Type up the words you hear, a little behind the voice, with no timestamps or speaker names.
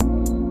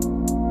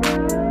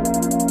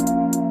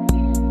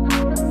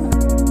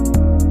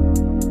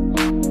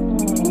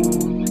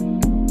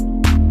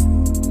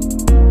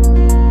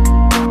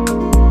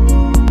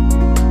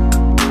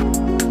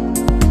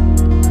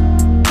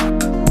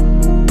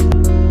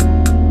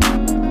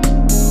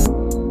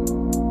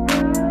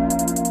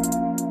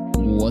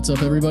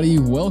up, everybody?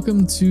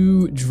 Welcome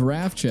to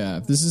Draft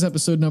Chaff. This is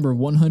episode number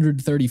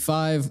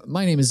 135.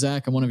 My name is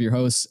Zach. I'm one of your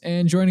hosts,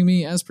 and joining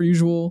me, as per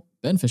usual,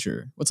 Ben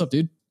Fisher. What's up,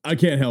 dude? I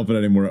can't help it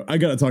anymore. I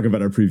got to talk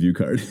about our preview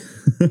card.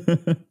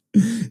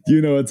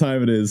 You know what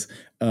time it is.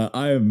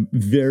 I am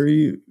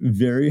very,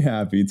 very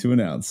happy to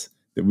announce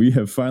that we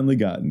have finally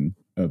gotten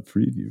a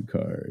preview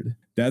card.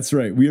 That's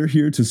right. We are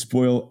here to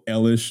spoil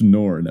Elesh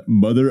Norn,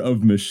 Mother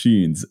of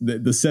Machines.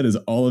 The set is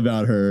all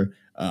about her.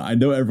 I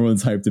know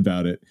everyone's hyped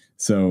about it.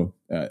 So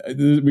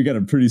we got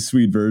a pretty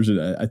sweet version.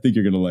 I think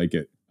you're going to like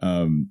it.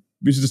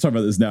 We should just talk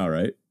about this now,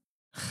 right?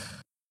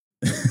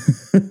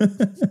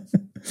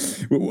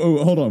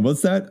 Hold on.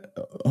 What's that?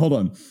 Hold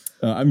on.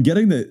 I'm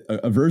getting that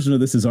a version of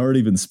this has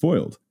already been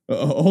spoiled.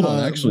 Hold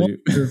on, actually.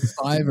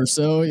 5 or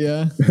so,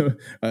 yeah.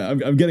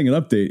 I'm getting an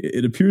update.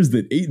 It appears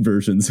that 8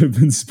 versions have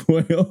been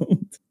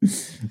spoiled.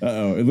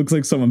 Uh-oh. It looks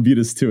like someone beat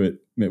us to it.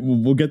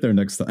 We'll get there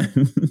next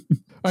time.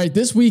 All right,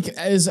 this week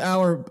is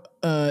our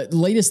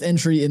latest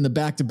entry in the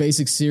Back to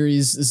Basics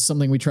series. This is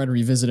something we try to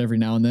revisit every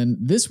now and then.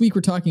 This week,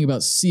 we're talking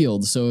about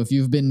Sealed. So if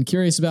you've been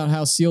curious about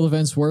how Sealed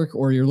events work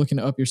or you're looking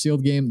to up your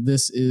Sealed game,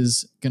 this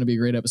is going to be a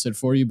great episode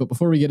for you. But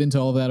before we get into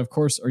all of that, of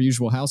course, our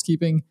usual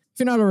housekeeping. If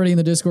you're not already in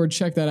the Discord,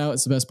 check that out.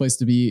 It's the best place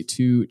to be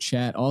to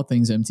chat all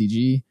things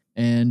MTG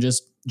and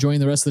just join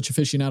the rest of the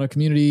Chaficionado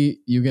community.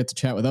 You get to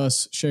chat with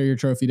us, share your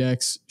trophy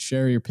decks,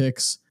 share your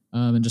picks,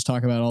 and just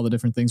talk about all the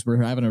different things.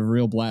 We're having a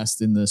real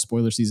blast in the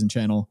spoiler season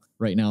channel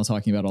right now,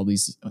 talking about all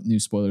these new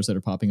spoilers that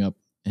are popping up.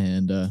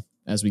 And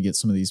as we get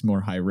some of these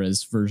more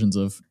high-res versions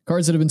of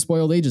cards that have been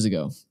spoiled ages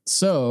ago.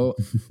 So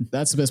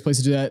that's the best place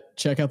to do that.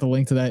 Check out the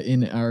link to that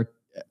in our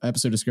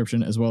episode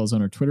description, as well as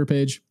on our Twitter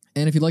page.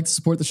 And if you'd like to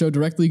support the show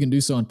directly, you can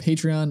do so on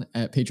Patreon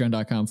at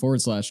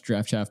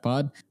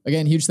patreon.com/draftchaffpod.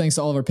 Again, huge thanks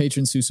to all of our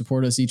patrons who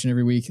support us each and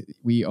every week.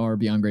 We are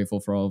beyond grateful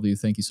for all of you.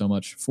 Thank you so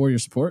much for your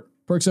support.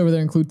 Perks over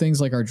there include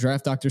things like our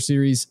Draft Doctor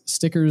series,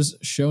 stickers,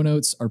 show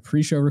notes, our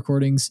pre-show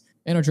recordings,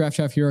 and our Draft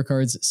Chaff hero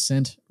cards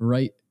sent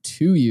right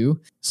to you,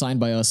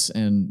 signed by us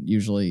and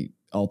usually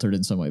altered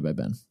in some way by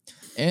Ben.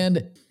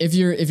 And if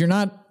you're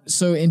not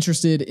so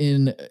interested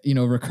in,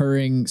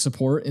 recurring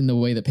support in the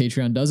way that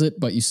Patreon does it,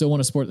 but you still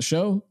want to support the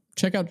show,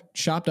 check out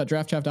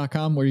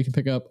shop.draftchaff.com, where you can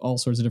pick up all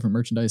sorts of different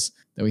merchandise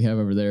that we have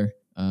over there.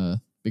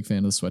 Big fan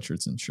of the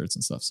sweatshirts and shirts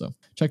and stuff. So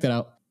check that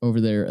out over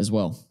there as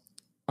well.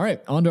 All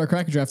right, on to our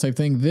Kraken draft type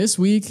thing. This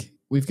week,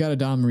 we've got a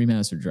Dom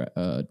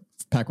remastered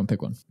pack one,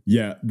 pick one.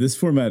 Yeah, this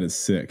format is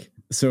sick.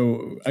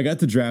 So I got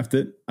to draft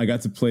it. I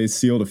got to play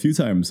Sealed a few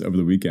times over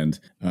the weekend,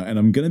 and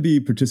I'm going to be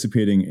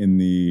participating in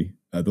the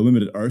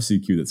limited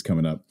RCQ that's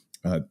coming up.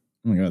 Oh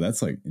my God,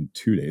 that's like in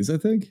 2 days, I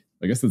think.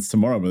 I guess that's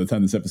tomorrow by the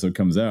time this episode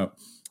comes out.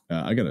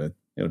 I gotta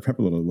prep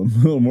a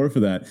little more for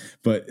that.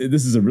 But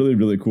this is a really,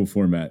 really cool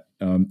format.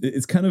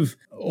 It's kind of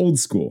old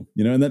school,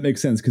 and that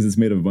makes sense because it's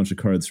made of a bunch of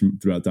cards from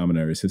throughout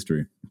Dominaria's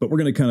history. But we're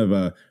going to kind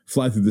of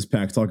fly through this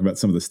pack, talk about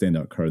some of the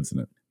standout cards in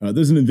it.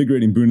 There's an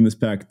invigorating boon in this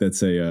pack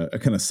that's a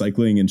kind of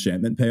cycling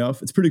enchantment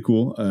payoff. It's pretty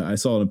cool. I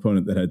saw an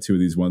opponent that had 2 of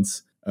these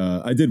once.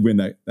 I did win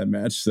that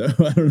match, so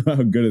I don't know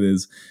how good it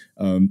is.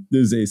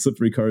 There's a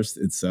Slippery Karst.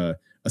 It's a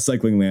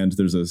cycling land.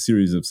 There's a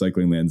series of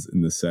cycling lands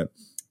in this set.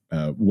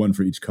 1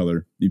 for each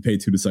color. You pay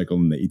 2 to cycle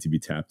and they need to be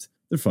tapped.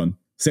 They're fun.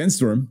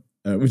 Sandstorm,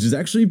 which is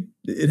actually,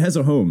 it has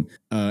a home,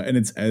 and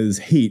it's as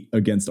hate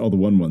against all the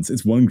 1/1s.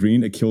 It's 1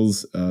 green. It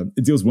kills,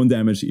 it deals 1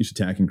 damage to each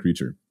attacking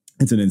creature.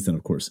 It's an instant,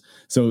 of course.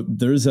 So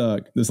there's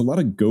a lot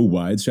of go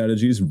wide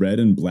strategies. Red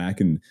and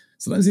black and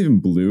sometimes even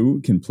blue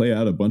can play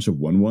out a bunch of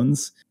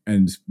 1/1s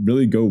and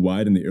really go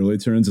wide in the early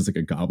turns. It's like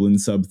a goblin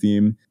sub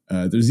theme.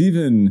 There's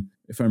even,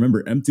 if I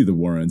remember, Empty the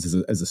Warrens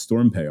as a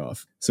storm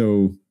payoff.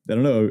 So I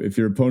don't know, if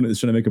your opponent is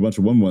trying to make a bunch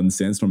of 1/1s,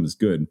 Sandstorm is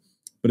good.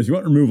 But if you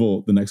want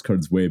removal, the next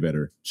card's way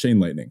better. Chain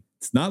Lightning.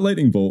 It's not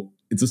Lightning Bolt.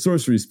 It's a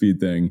sorcery speed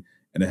thing.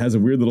 And it has a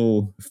weird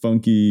little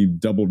funky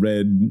double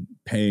red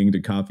paying to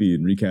copy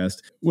and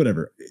recast.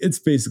 Whatever. It's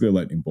basically a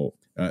Lightning Bolt.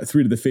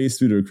 3 to the face,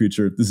 3 to a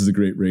creature. This is a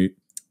great rate.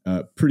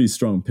 Pretty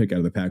strong pick out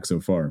of the pack so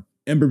far.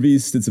 Ember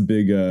Beast, it's a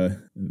big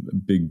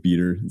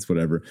beater. It's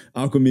whatever.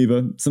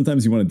 Aquamiva,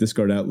 sometimes you want to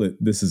discard Outlet.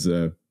 This is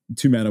a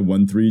 2 mana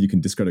 1/3. You can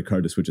discard a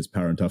card to switch its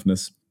power and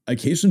toughness.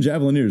 Ication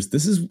Javelineers.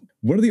 This is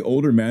one of the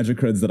older Magic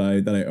cards that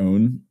I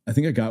own. I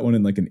think I got one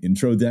in like an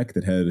intro deck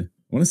that had,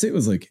 I want to say it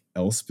was like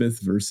Elspeth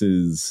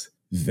versus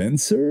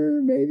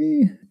Venser,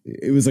 maybe?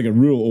 It was like a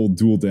real old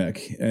dual deck,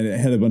 and it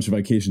had a bunch of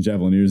Ication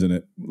Javelineers in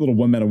it. Little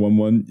 1 mana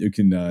 1/1. You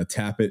can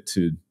tap it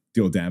to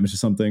deal damage to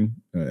something,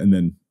 and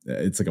then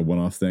it's like a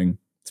one-off thing.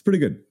 It's pretty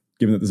good,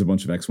 given that there's a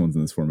bunch of X1s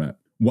in this format.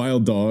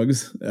 Wild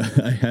Dogs.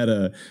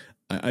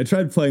 I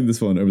tried playing this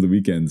one over the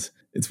weekends.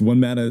 It's 1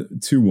 mana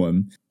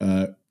 2/1.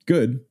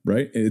 Good,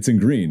 right? It's in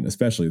green,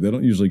 especially. They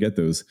don't usually get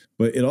those.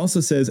 But it also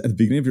says at the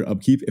beginning of your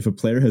upkeep, if a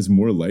player has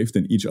more life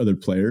than each other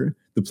player,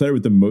 the player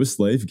with the most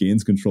life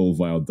gains control of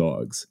Wild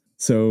Dogs.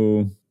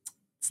 So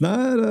it's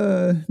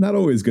not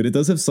always good. It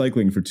does have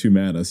cycling for 2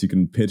 mana, so you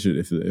can pitch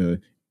it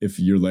if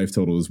your life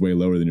total is way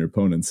lower than your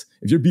opponent's.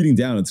 If you're beating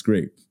down, it's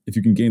great. If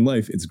you can gain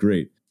life, it's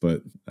great.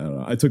 But I don't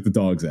know. I took the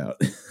dogs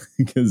out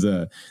because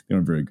they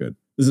aren't very good.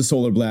 There's a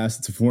Solar Blast.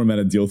 It's a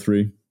 4-mana deal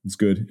 3. It's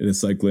good. It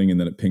is cycling, and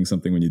then it pings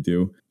something when you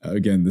do.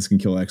 Again, this can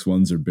kill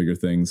X1s or bigger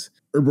things.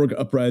 Urborg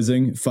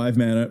Uprising, 5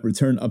 mana.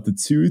 Return up to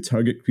 2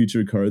 target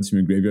creature cards from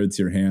your graveyard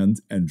to your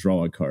hand and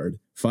draw a card.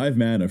 5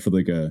 mana for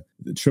like a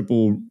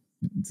triple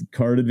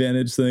card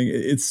advantage thing.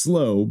 It's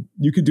slow.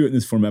 You could do it in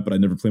this format, but I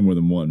never play more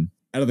than one.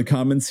 Out of the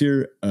comments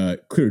here,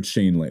 clear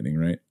Chain Lightning,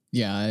 right?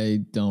 Yeah, I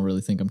don't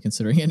really think I'm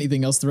considering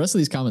anything else. The rest of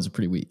these comments are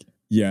pretty weak.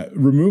 Yeah,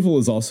 removal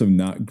is also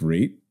not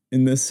great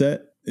in this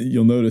set.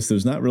 You'll notice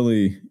there's not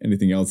really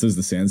anything else. There's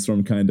the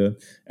Sandstorm kinda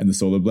and the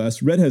Solar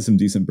Blast. Red has some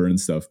decent burn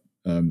stuff,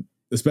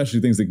 especially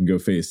things that can go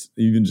face.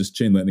 Even just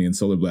Chain Lightning and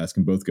Solar Blast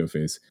can both go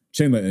face.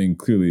 Chain Lightning,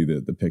 clearly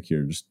the pick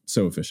here, just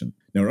so efficient.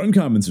 Now, our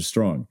uncommons are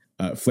strong.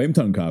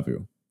 Flametongue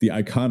Kavu, the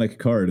iconic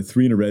card,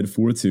 3 in a red,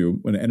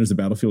 4/2. When it enters the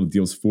battlefield, it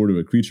deals 4 to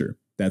a creature.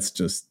 That's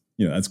just,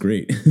 that's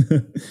great.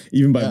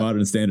 Even by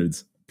modern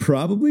standards.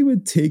 Probably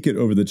would take it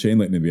over the Chain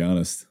Lightning, to be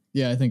honest.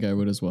 Yeah, I think I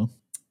would as well.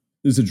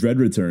 There's a Dread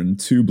Return,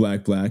 2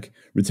 black.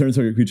 Return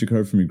target creature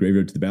card from your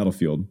graveyard to the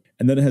battlefield.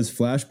 And then it has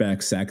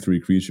flashback, sack 3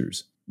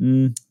 creatures.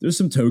 There's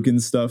some token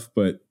stuff,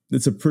 but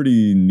it's a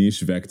pretty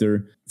niche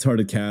vector. It's hard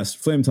to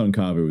cast. Flametongue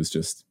Kavu is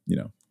just,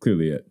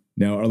 clearly it.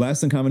 Now, our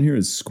last uncommon here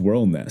is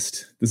Squirrel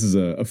Nest. This is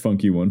a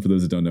funky one for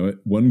those that don't know it.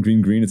 1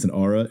 green, it's an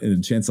aura. It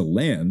enchants a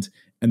land,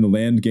 and the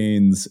land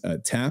gains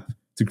tap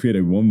to create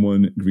a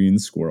 1/1 green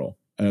squirrel.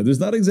 There's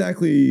not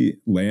exactly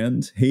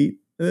land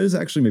hate. There's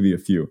actually maybe a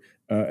few.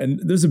 And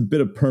there's a bit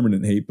of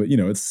permanent hate, but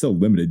it's still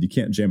limited. You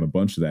can't jam a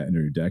bunch of that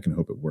into your deck and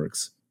hope it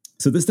works.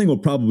 So this thing will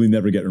probably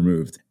never get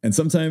removed. And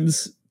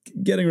sometimes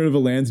getting rid of a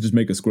land to just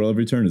make a squirrel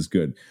every turn is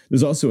good.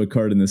 There's also a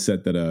card in this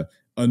set that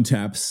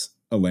untaps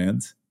a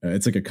land.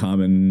 It's like a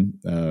common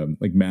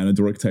like mana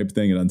dork type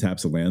thing. It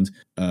untaps a land.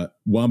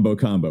 Wombo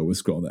combo with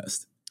Squirrel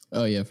Nest.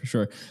 Oh yeah, for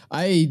sure.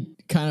 I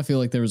kind of feel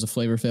like there was a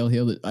flavor fail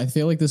here. I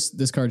feel like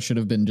this card should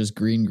have been just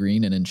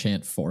green and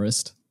enchant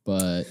forest,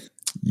 but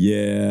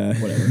yeah,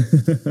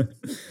 whatever.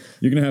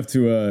 You're gonna have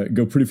to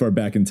go pretty far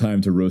back in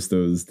time to roast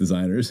those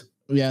designers.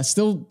 Yeah,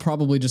 still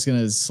probably just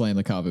gonna slam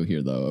the Kavu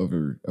here though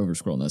over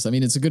Squirrel Nest. I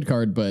mean, it's a good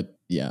card, but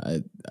yeah,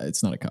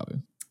 it's not a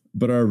Kavu.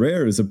 But our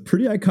rare is a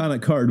pretty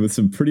iconic card with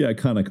some pretty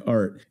iconic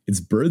art. It's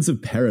Birds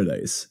of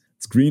Paradise.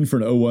 It's green for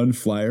an 0/1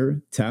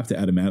 flyer. Tap to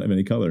add a mana of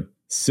any color.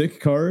 Sick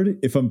card.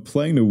 If I'm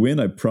playing to win,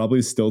 I'd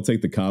probably still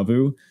take the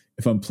Kavu.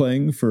 If I'm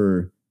playing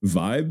for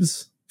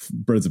vibes,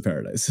 Birds of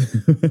Paradise.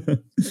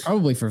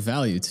 Probably for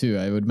value too.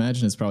 I would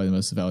imagine it's probably the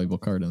most valuable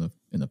card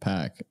in the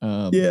pack.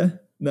 Yeah,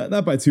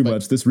 not by too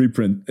much. This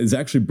reprint has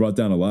actually brought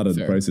down a lot of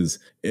the prices.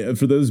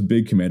 For those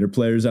big commander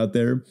players out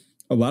there,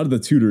 a lot of the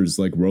tutors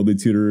like Worldly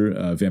Tutor,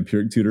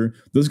 Vampiric Tutor,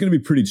 those are going to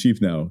be pretty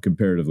cheap now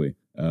comparatively.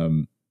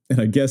 And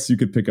I guess you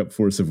could pick up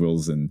Force of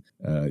Wills and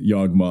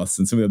Yawgmoths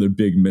and some of the other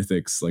big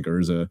mythics like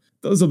Urza.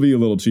 Those will be a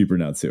little cheaper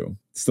now too.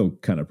 Still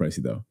kind of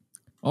pricey though.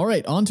 All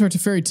right, on to our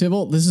Teferi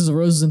Tibble. This is a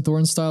Roses and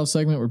Thorns style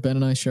segment where Ben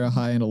and I share a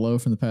high and a low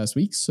from the past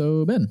week.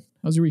 So Ben,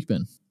 how's your week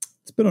been?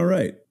 It's been all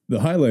right.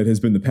 The highlight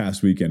has been the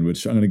past weekend,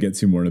 which I'm going to get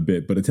to more in a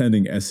bit, but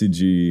attending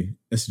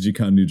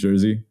SCG-Con New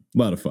Jersey, a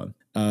lot of fun.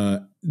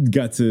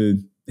 Got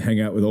to hang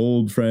out with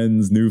old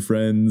friends, new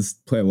friends,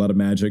 play a lot of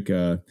Magic.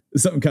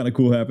 Something kind of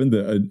cool happened.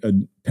 A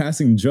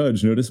passing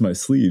judge noticed my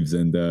sleeves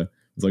and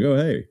was like, "Oh,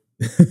 hey."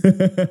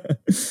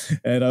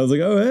 And I was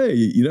like, "Oh, hey,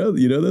 you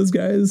know those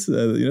guys,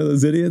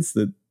 those idiots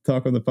that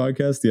talk on the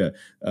podcast?"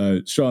 Yeah.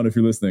 Sean, if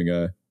you're listening,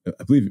 I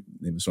believe your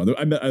name was Sean.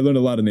 I learned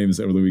a lot of names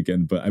over the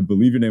weekend, but I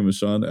believe your name was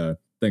Sean.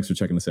 Thanks for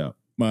checking us out.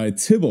 My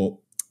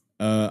Tibble,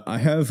 I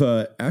have,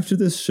 after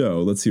this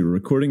show, let's see, we're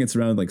recording. It's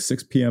around like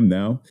 6 p.m.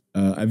 now.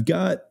 I've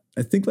got,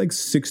 I think like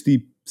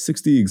 60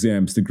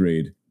 exams to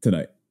grade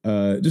tonight.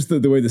 Just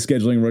the way the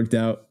scheduling worked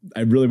out.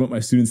 I really want my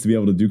students to be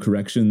able to do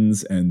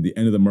corrections, and the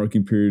end of the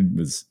marking period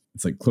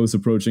it's like close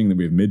approaching. Then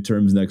we have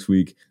midterms next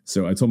week.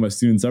 So I told my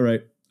students, all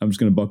right, I'm just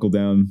going to buckle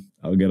down.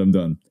 I'll get them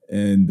done.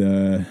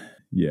 And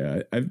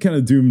yeah, I've kind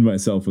of doomed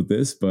myself with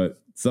this,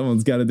 but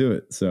someone's got to do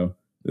it. So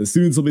the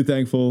students will be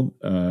thankful.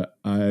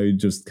 I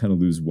just kind of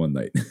lose one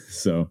night.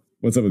 So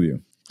what's up with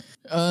you?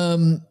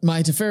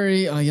 My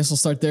Teferi, I guess I'll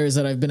start there, is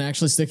that I've been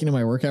actually sticking to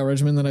my workout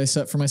regimen that I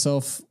set for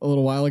myself a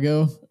little while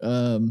ago.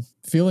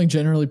 Feeling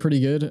generally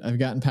pretty good. I've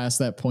gotten past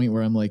that point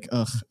where I'm like,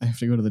 ugh, I have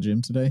to go to the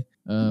gym today,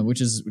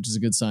 which is a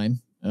good sign.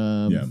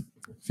 Yeah.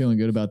 Feeling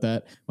good about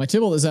that. My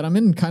Tibble is that I'm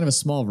in kind of a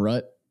small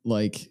rut,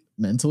 like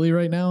mentally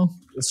right now.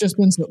 It's just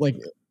been like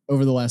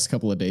over the last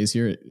couple of days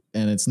here,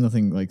 and it's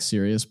nothing like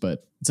serious,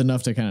 but it's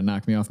enough to kind of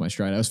knock me off my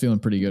stride. I was feeling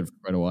pretty good for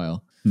quite a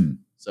while.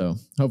 So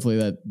hopefully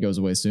that goes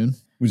away soon.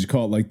 Would you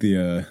call it like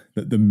the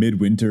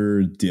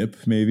midwinter dip,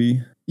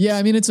 maybe? Yeah,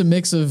 I mean, it's a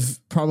mix of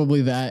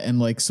probably that and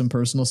like some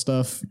personal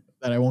stuff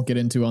that I won't get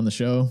into on the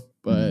show.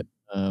 But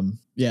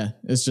yeah,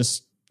 it's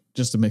just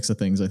a mix of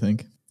things, I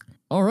think.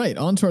 All right,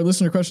 on to our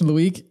listener question of the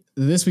week.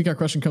 This week, our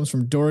question comes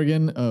from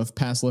Dorgan of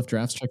Past Lift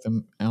Drafts. Check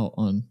them out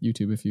on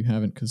YouTube if you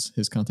haven't, because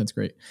his content's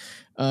great.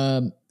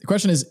 The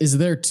question is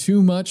there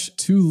too much,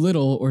 too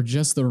little, or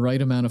just the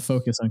right amount of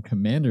focus on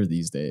Commander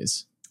these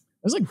days?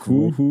 was like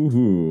cool.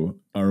 Who.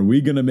 Are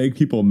we going to make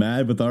people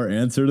mad with our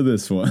answer to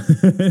this one?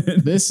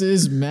 This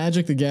is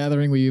Magic the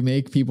Gathering where you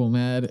make people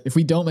mad. If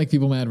we don't make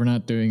people mad, we're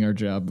not doing our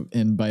job.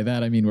 And by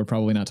that, I mean, we're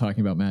probably not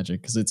talking about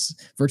Magic because it's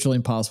virtually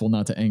impossible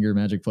not to anger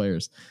Magic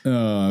players.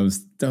 I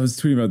was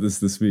tweeting about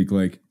this week.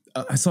 Like,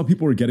 I saw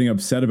people were getting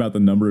upset about the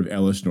number of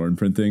Elish Norn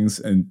printings.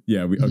 And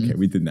yeah, we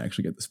didn't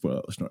actually get to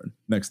spoil Elish Norn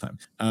next time.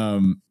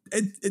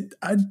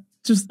 I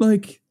just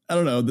like, I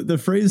don't know, the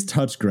phrase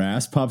touch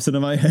grass pops into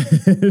my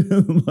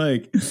head.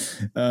 Like,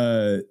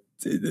 there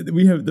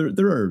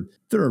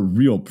are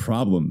real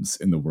problems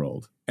in the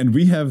world, and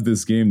we have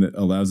this game that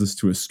allows us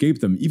to escape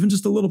them even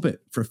just a little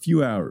bit for a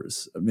few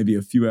hours, maybe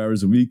a few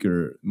hours a week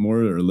or more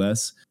or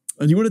less.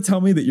 And you want to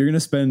tell me that you're going to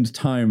spend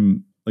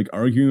time like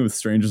arguing with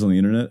strangers on the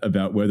internet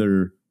about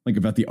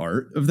about the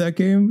art of that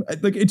game?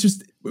 Like, it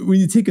just, when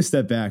you take a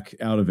step back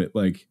out of it,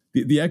 like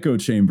the echo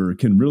chamber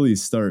can really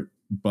start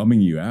bumming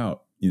you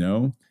out, you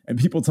know? And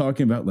people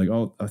talking about like,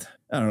 I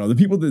don't know, the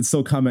people that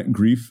still comment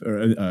greed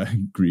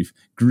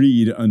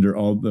under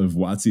all of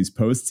WotC's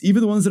posts,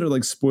 even the ones that are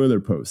like spoiler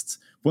posts,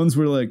 ones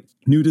where like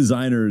new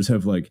designers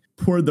have like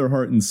poured their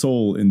heart and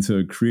soul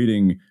into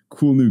creating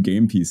cool new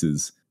game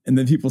pieces. And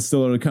then people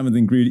still are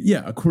commenting greedy.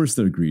 Yeah, of course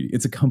they're greedy.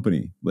 It's a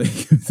company.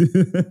 Like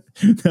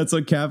that's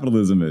what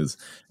capitalism is.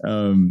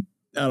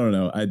 I don't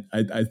know.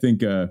 I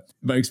think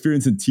my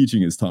experience in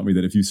teaching has taught me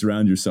that if you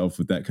surround yourself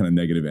with that kind of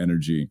negative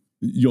energy,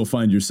 you'll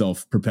find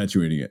yourself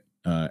perpetuating it,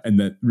 and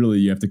that really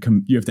you have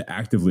to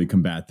actively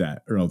combat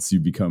that, or else you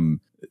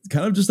become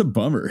kind of just a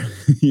bummer,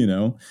 you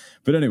know.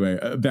 But anyway,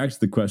 back to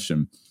the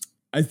question.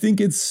 I think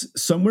it's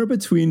somewhere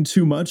between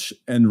too much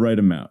and right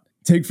amount.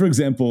 Take, for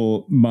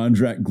example,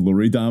 Mondrak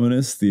Glory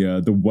Dominus,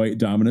 the white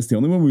Dominus, the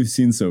only one we've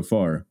seen so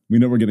far. We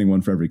know we're getting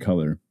one for every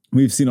color.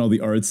 We've seen all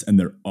the arts, and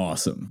they're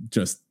awesome,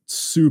 just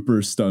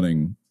super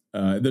stunning.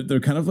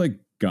 They're kind of like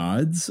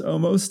gods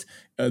almost.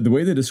 The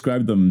way they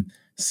describe them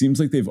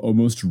seems like they've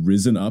almost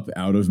risen up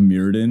out of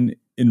Mirrodin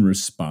in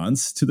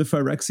response to the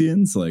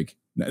Phyrexians, like,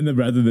 and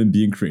rather than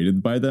being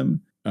created by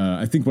them.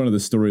 I think one of the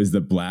stories,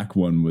 the black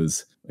one,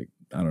 was like,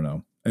 I don't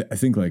know. I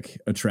think like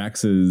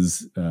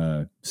Atrax's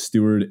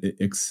steward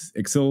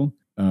Ixil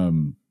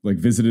like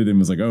visited and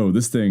was like, oh,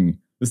 this thing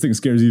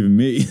scares even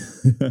me.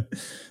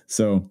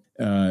 So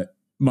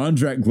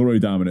Mondrak Glory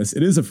Dominus,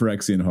 it is a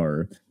Phyrexian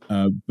horror,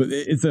 but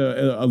it's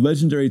a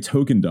legendary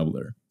token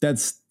doubler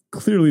that's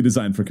clearly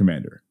designed for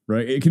Commander,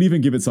 right? It can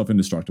even give itself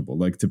indestructible,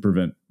 like to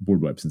prevent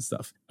board wipes and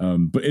stuff.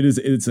 But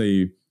it's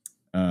a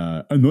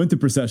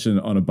anointed procession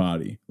on a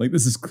body. Like,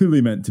 this is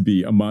clearly meant to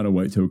be a mono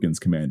white tokens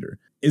commander.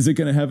 Is it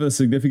going to have a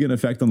significant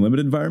effect on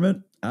limited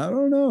environment? I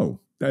don't know.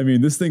 I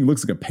mean, this thing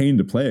looks like a pain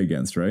to play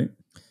against, right?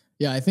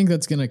 Yeah, I think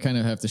that's going to kind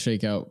of have to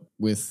shake out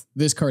with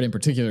this card in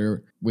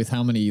particular, with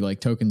how many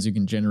like tokens you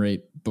can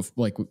generate,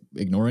 like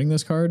ignoring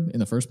this card in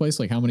the first place.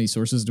 Like, how many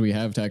sources do we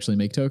have to actually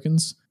make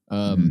tokens?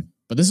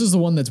 But this is the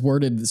one that's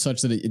worded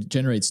such that it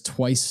generates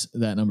twice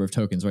that number of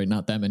tokens, right?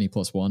 Not that many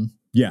plus one.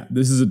 Yeah,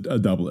 this is a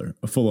doubler,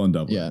 a full-on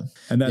doubler. Yeah,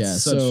 and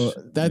that's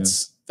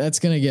that's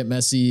going to get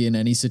messy in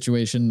any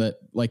situation. That,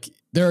 like,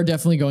 there are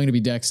definitely going to be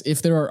decks,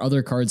 if there are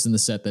other cards in the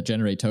set that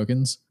generate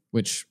tokens,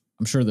 which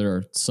I'm sure there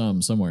are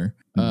some somewhere.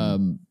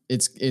 There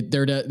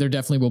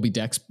definitely will be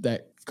decks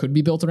that could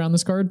be built around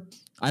this card.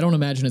 I don't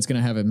imagine it's going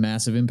to have a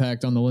massive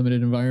impact on the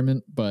limited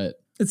environment,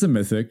 but it's a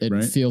mythic, it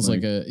right? Feels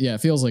like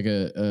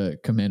a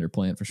commander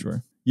plant for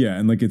sure. Yeah,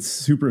 and like, it's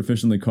super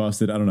efficiently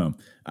costed. I don't know.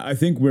 I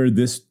think where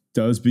this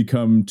does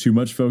become too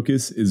much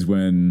focus is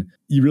when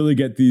you really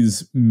get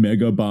these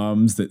mega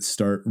bombs that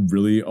start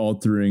really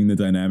altering the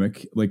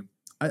dynamic. Like,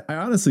 I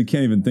honestly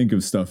can't even think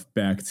of stuff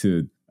back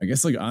to, I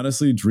guess, like,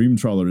 honestly, Dream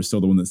Trawler is still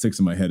the one that sticks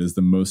in my head as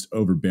the most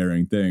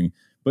overbearing thing.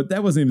 But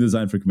that wasn't even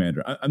designed for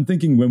Commander. I'm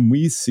thinking when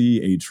we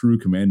see a true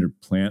Commander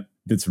plant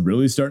that's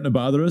really starting to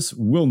bother us,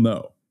 we'll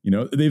know. You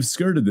know, they've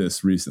skirted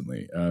this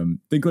recently.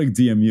 Think like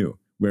DMU,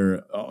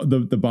 where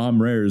the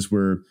bomb rares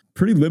were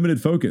pretty limited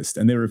focused,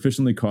 and they were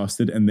efficiently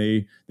costed, and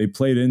they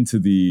played into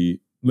the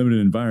limited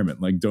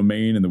environment, like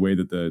Domain and the way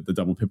that the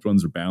double pipped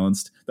ones are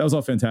balanced. That was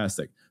all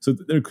fantastic. So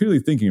they're clearly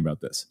thinking about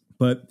this.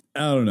 But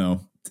I don't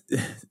know.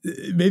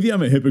 Maybe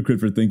I'm a hypocrite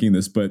for thinking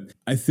this, but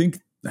I think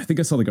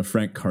I saw like a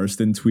Frank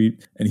Karsten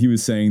tweet, and he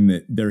was saying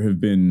that there have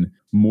been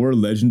more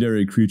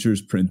legendary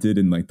creatures printed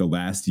in like the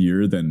last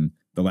year than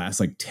the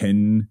last like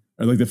 10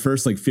 or like the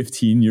first like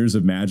 15 years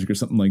of Magic or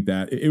something like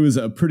that. It was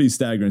a pretty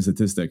staggering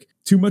statistic.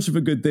 Too much of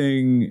a good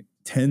thing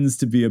tends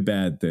to be a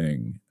bad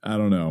thing. I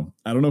don't know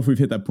if we've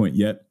hit that point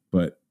yet,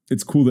 but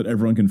it's cool that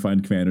everyone can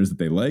find commanders that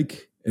they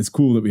like. It's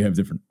cool that we have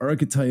different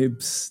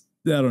archetypes.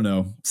 I don't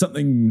know.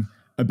 Something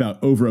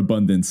about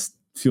overabundance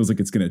feels like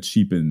it's going to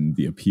cheapen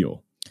the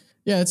appeal.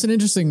 Yeah, it's an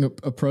interesting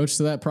approach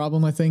to that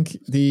problem. I think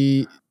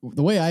the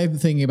way I'm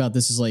thinking about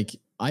this is like,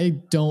 I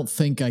don't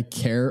think I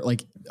care.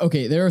 Like,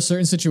 okay, there are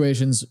certain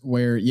situations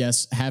where,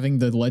 yes, having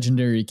the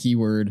legendary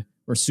keyword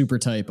or super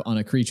type on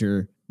a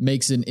creature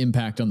makes an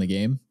impact on the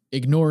game,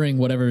 ignoring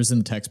whatever is in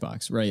the text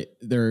box, right?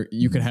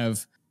 You could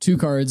have two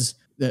cards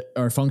that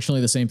are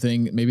functionally the same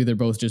thing. Maybe they're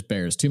both just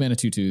bears, 2 mana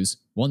 2/2s.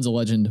 One's a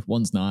legend,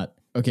 one's not.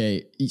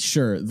 okay,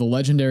 sure, the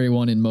legendary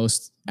one in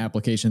most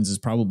applications is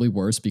probably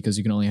worse because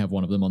you can only have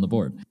one of them on the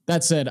board.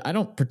 That said, I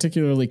don't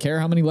particularly care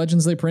how many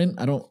legends they print.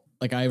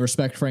 I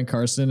respect Frank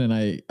Carson,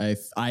 and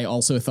I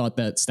also thought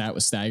that stat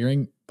was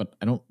staggering, but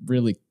I don't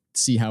really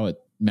see how it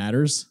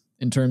matters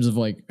in terms of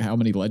like how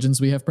many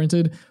legends we have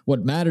printed.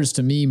 What matters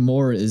to me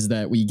more is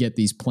that we get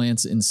these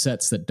plants in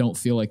sets that don't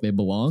feel like they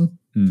belong.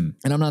 And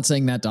I'm not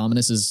saying that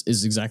Dominus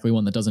is exactly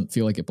one that doesn't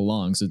feel like it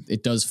belongs.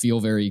 It does feel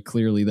very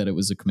clearly that it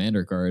was a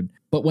commander card.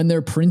 But when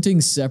they're printing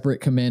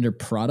separate commander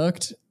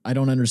product, I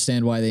don't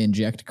understand why they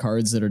inject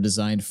cards that are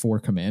designed for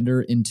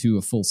commander into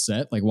a full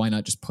set. Like, why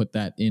not just put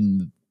that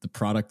in the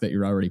product that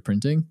you're already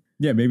printing?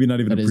 Yeah, maybe not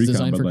even that a is pre-con,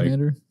 designed but for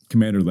like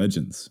commander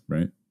legends,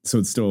 right? So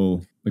it's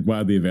still like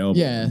widely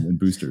available in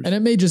boosters. And it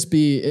may just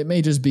be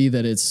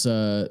that it's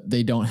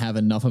they don't have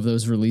enough of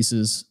those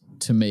releases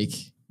to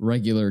make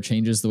regular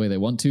changes the way they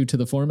want to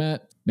the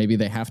format. Maybe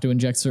they have to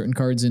inject certain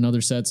cards in other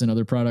sets and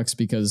other products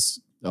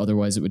because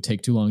otherwise it would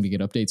take too long to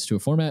get updates to a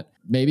format.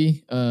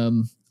 Maybe.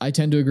 I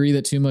tend to agree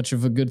that too much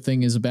of a good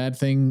thing is a bad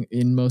thing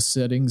in most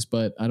settings,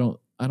 but I don't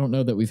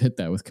know that we've hit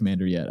that with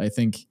Commander yet. I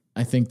think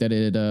that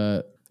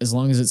it as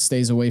long as it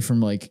stays away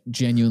from like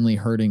genuinely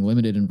hurting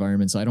limited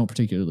environments, I don't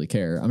particularly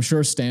care. I'm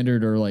sure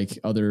standard or like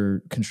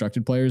other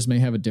constructed players may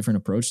have a different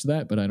approach to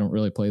that, but I don't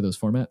really play those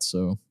formats.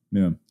 So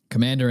yeah,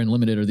 Commander and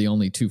limited are the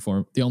only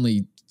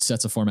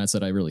sets of formats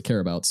that I really care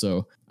about.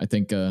 So I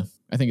think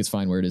it's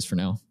fine where it is for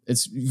now.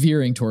 It's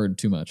veering toward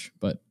too much,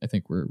 but I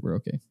think we're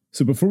okay.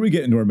 So before we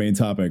get into our main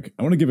topic,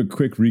 I want to give a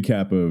quick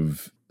recap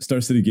of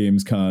Star City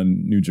Games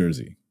Con New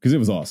Jersey because it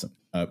was awesome.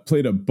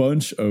 Played a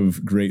bunch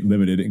of great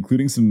limited,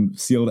 including some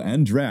sealed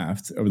and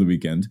draft over the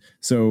weekend.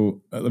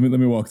 So let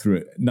me walk through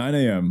it. 9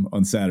 a.m.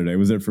 on Saturday, I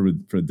was there for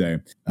a day.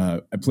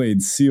 I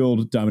played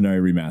sealed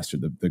Dominaria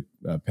Remastered,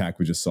 the pack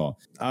we just saw.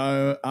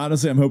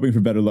 Honestly, I'm hoping for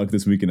better luck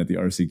this weekend at the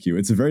RCQ.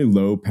 It's a very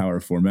low power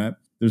format.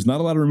 There's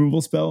not a lot of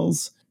removal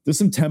spells. There's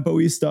some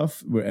tempo-y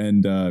stuff,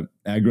 and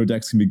aggro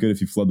decks can be good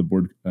if you flood the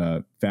board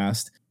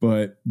fast,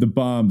 but the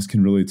bombs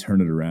can really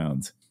turn it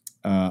around.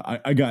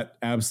 I got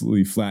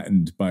absolutely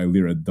flattened by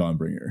Lyra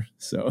Dawnbringer.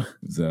 So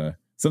it was,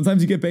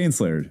 sometimes you get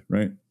Baneslayered,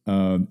 right?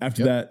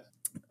 After that,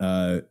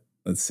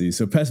 let's see.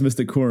 So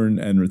Pessimistic Corn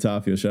and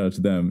Ratafia, shout out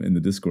to them in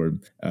the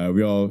Discord.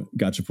 We all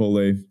got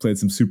Chipotle, played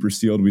some Super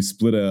Sealed. We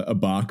split a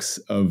box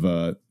of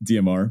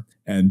DMR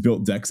and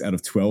built decks out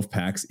of 12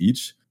 packs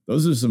each.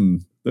 Those are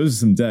some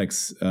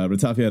decks.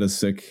 Ratafia had a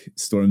sick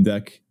Storm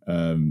deck.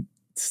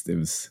 It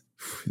was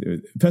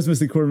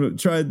Pessimistic Corn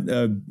tried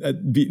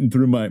beating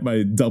through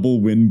my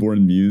double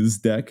Windborn Muse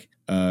deck.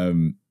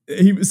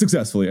 He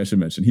successfully, I should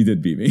mention, he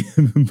did beat me.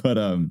 But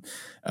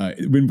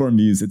Windborn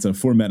Muse, it's a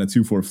 4-mana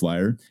 2/4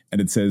 flyer, and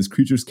it says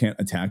creatures can't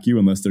attack you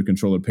unless their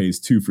controller pays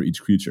 2 for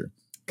each creature.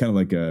 Kind of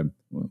like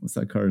what's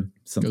that card?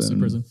 Ghostly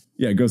Prison.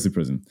 Yeah, Ghostly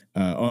Prison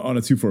on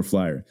a 2/4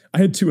 flyer. I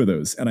had 2 of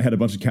those, and I had a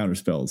bunch of counter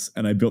spells,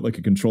 and I built like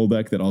a control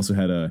deck that also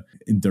had a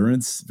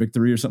Endurance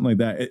Victory or something like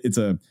that.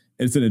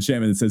 It's an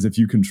enchantment that says if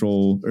you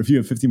control or if you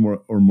have 50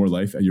 more or more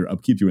life at your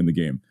upkeep, you win the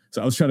game.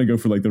 So I was trying to go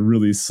for like the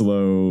really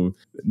slow.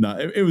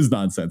 It was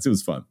nonsense. It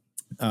was fun.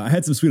 I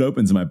had some sweet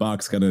opens in my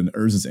box. Got an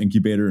Urza's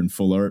Incubator in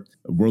full art,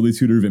 a Worldly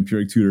Tutor,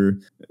 Vampiric Tutor.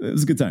 It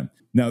was a good time.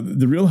 Now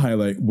the real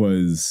highlight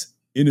was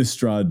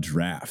Innistrad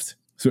Draft.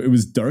 So it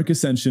was Dark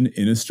Ascension,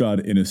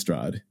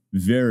 Innistrad.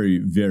 Very,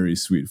 very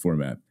sweet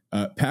format.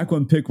 Pack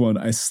 1, pick 1,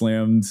 I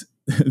slammed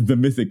the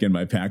Mythic in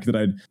my pack that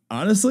I'd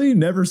honestly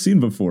never seen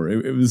before.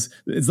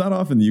 It's not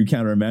often that you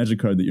counter a Magic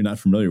card that you're not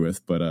familiar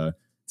with, but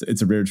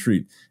it's a rare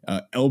treat.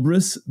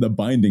 Elbrus, the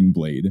Binding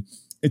Blade.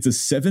 It's a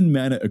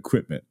 7-mana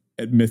equipment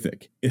at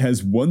Mythic. It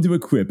has 1 to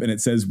equip, and it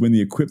says when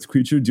the equipped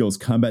creature deals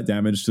combat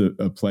damage to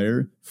a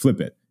player,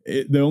 flip it.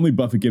 The only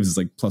buff it gives is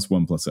like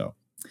 +1/+0.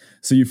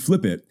 So you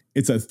flip it.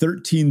 It's a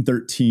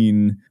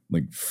 13/13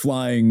 like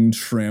flying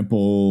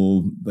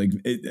trample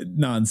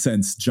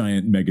nonsense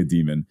giant mega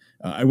demon.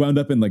 I wound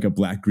up in like a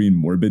black-green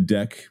Morbid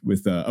deck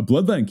with a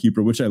Bloodline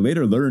Keeper, which I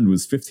later learned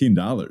was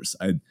 $15.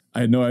 I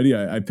had no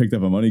idea. I picked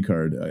up a money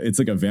card. It's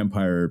like a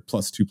vampire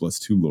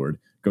 +2/+2 lord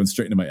going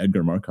straight into my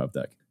Edgar Markov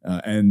deck.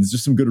 And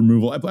just some good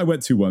removal. I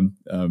went 2-1,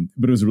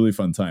 but it was a really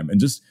fun time. And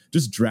just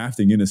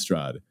drafting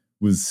Innistrad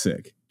was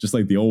sick. Just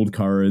like the old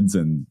cards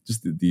and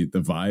just the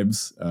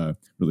vibes,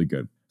 really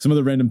good. Some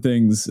other random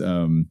things.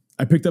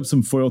 I picked up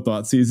some foil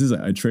Thoughtseizes.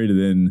 I traded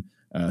in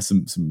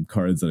some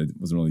cards that I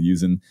wasn't really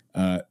using.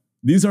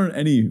 These aren't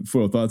any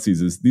foil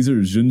Thoughtseizes. These are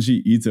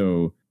Junji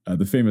Ito,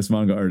 the famous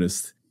manga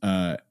artist,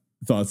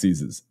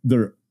 Thoughtseizes.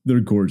 They're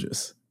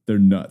gorgeous. They're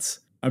nuts.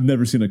 I've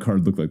never seen a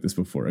card look like this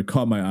before. It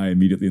caught my eye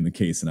immediately in the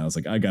case, and I was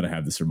like, I got to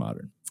have this for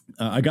Modern.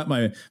 I got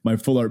my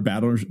full art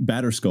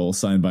Batter Skull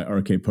signed by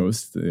RK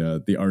Post,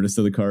 the artist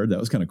of the card. That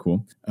was kind of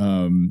cool.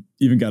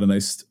 Even got a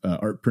nice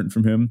art print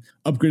from him.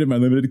 Upgraded my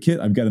limited kit.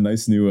 I've got a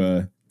nice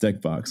new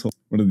deck box.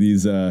 One of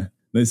these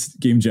nice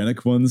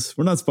Gamegenic ones.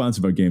 We're not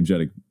sponsored by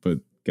Gamegenic, but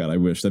God, I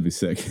wish. That'd be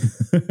sick.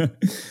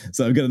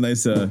 So I've got a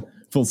nice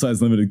full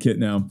size limited kit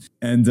now,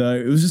 and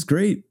it was just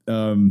great.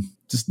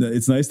 Just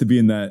it's nice to be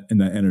in that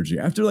energy.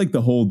 After like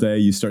the whole day,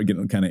 you start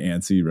getting kind of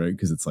antsy, right?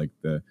 Because it's like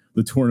the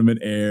tournament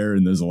air,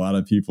 and there's a lot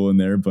of people in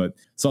there. But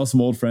saw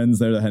some old friends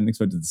there that I hadn't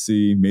expected to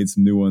see, made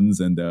some new ones,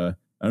 and I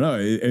don't know,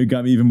 it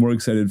got me even more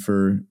excited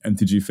for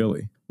MTG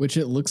Philly, which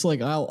it looks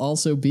like I'll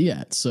also be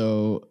at.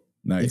 So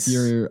nice. If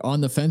you're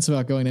on the fence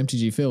about going to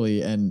MTG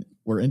Philly and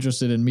we're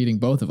interested in meeting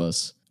both of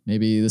us,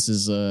 maybe this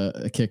is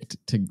a kick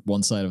to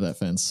one side of that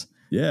fence.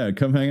 Yeah,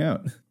 come hang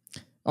out.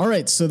 All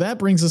right, so that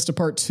brings us to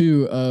part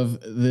 2 of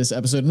this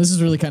episode, and this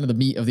is really kind of the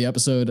meat of the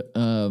episode.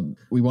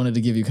 We wanted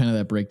to give you kind of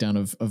that breakdown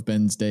of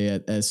Ben's day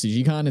at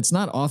SCGCon. It's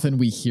not often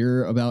we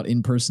hear about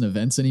in-person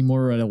events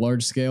anymore at a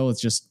large scale. It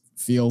just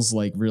feels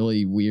like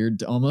really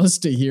weird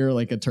almost to hear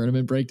like a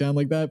tournament breakdown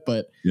like that,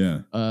 but yeah,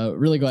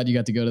 really glad you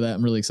got to go to that.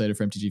 I'm really excited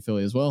for MTG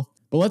Philly as well.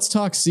 But let's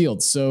talk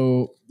sealed.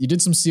 So you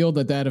did some sealed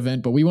at that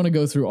event, but we want to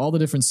go through all the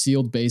different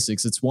sealed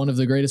basics. It's one of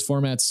the greatest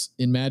formats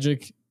in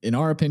Magic, in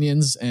our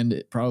opinions,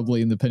 and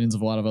probably in the opinions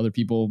of a lot of other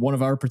people. One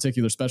of our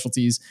particular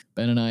specialties.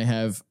 Ben and I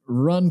have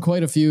run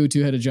quite a few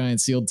two-headed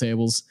giant sealed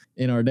tables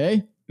in our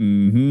day.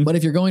 Mm-hmm. But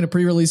if you're going to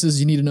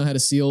pre-releases, you need to know how to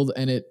sealed.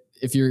 And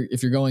if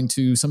you're going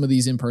to some of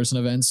these in-person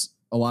events,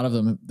 a lot of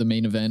them, the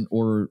main event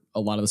or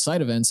a lot of the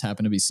side events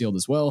happen to be sealed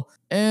as well.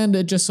 And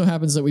it just so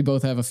happens that we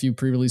both have a few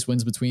pre-release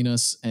wins between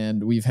us,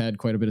 and we've had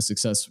quite a bit of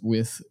success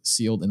with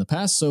sealed in the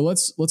past. So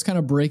let's kind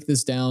of break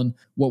this down,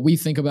 what we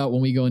think about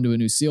when we go into a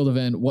new sealed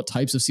event, what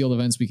types of sealed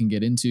events we can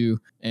get into,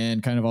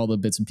 and kind of all the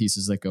bits and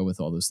pieces that go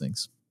with all those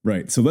things.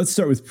 Right. So let's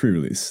start with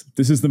pre-release.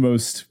 This is the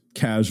most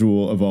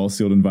casual of all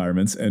sealed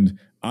environments, and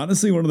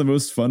honestly, one of the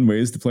most fun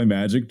ways to play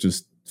Magic,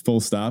 just full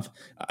stop.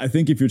 I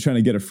think if you're trying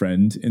to get a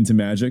friend into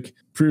Magic,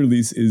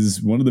 pre-release is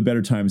one of the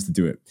better times to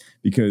do it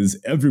because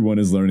everyone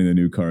is learning the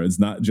new cards,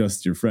 not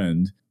just your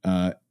friend.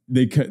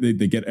 They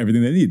get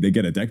everything they need. They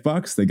get a deck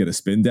box, they get a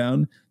spin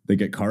down, they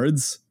get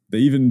cards. They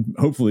even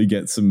hopefully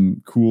get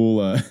some cool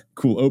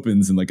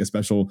opens and like a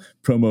special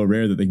promo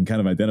rare that they can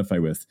kind of identify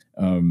with.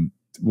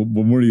 What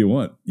more do you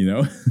want, you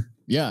know?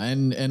 Yeah,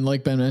 and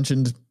like Ben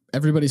mentioned,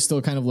 everybody's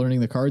still kind of learning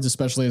the cards,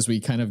 especially as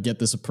we kind of get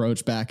this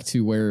approach back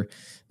to where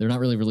they're not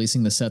really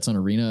releasing the sets on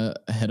Arena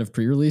ahead of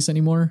pre-release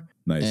anymore.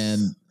 Nice.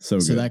 And so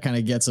that kind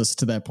of gets us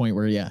to that point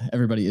where, yeah,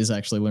 everybody is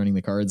actually learning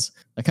the cards.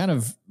 That kind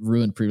of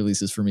ruined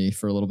pre-releases for me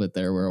for a little bit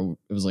there, where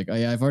it was like, oh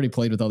yeah, I've already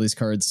played with all these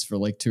cards for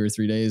like 2 or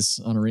 3 days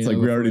on Arena. It's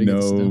like we already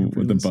know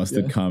what the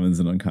busted commons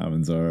and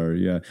uncommons are.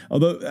 Yeah.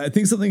 Although I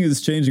think something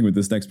is changing with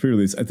this next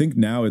pre-release. I think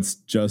now it's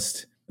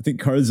just, I think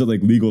cards are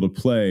like legal to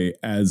play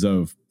as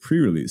of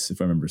pre-release,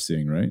 if I remember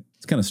seeing, right?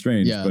 It's kind of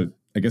strange, but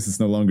I guess it's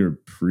no longer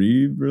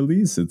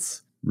pre-release.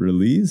 It's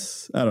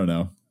release. I don't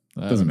know.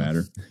 Doesn't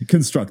matter.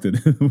 Constructed,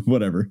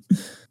 whatever.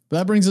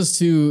 That brings us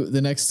to the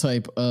next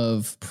type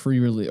of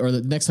pre-release, or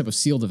the next type of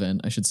sealed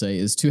event, I should say,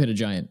 is Two-Headed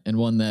Giant, and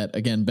one that,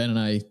 again, Ben and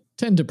I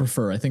tend to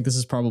prefer. I think this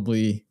is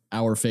probably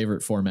our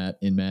favorite format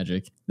in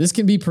Magic. This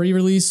can be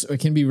pre-release or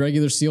it can be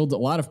regular sealed. A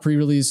lot of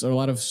pre-release or a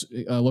lot of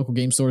local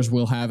game stores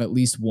will have at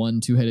least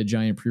one Two-Headed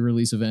Giant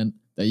pre-release event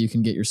that you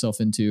can get yourself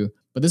into.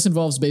 But this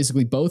involves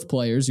basically both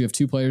players. You have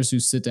 2 players who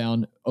sit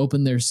down,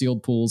 open their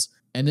sealed pools,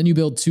 and then you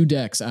build 2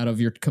 decks out of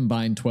your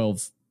combined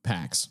 12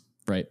 packs,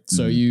 right? Mm-hmm.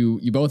 So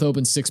you both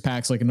open 6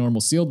 packs like a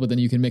normal sealed, but then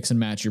you can mix and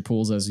match your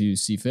pools as you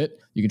see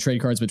fit. You can trade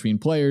cards between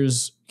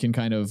players, can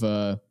kind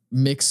of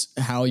mix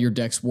how your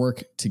decks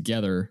work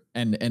together.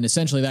 And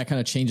essentially that kind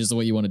of changes the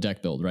way you want a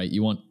deck build, right?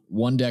 You want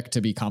one deck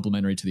to be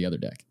complementary to the other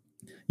deck.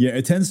 Yeah,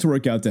 it tends to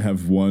work out to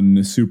have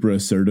one super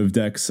assertive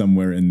deck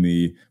somewhere in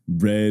the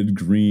red,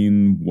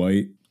 green,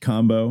 white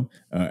combo,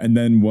 and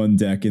then one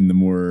deck in the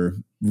more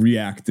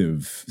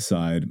reactive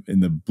side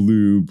in the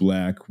blue,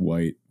 black,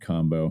 white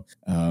combo.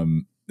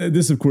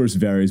 This, of course,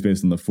 varies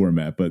based on the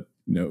format, but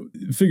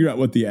figure out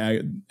what the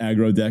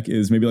aggro deck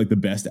is, maybe like the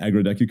best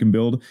aggro deck you can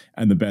build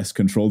and the best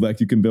control deck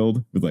you can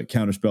build with like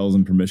counter spells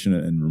and permission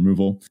and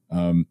removal.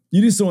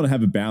 You just want to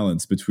have a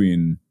balance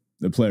between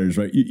the players,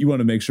 right? You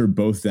want to make sure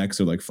both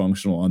decks are like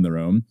functional on their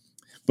own.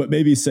 But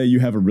maybe say you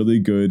have a really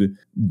good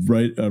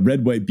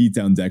red-white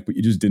beatdown deck, but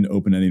you just didn't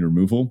open any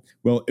removal.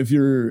 Well, if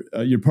your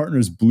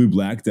partner's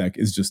blue-black deck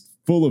is just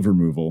full of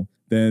removal,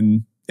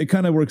 then it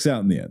kind of works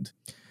out in the end.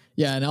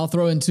 Yeah, and I'll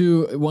throw in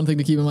too, one thing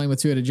to keep in mind with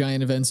Two-Headed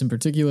Giant events in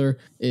particular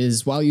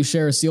is while you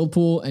share a sealed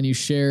pool and you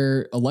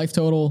share a life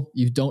total,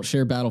 you don't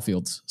share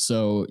battlefields.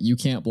 So you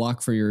can't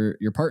block for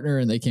your partner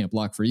and they can't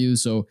block for you.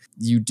 So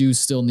you do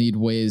still need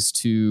ways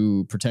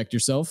to protect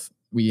yourself.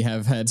 We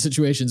have had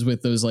situations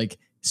with those like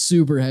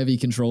super heavy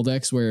control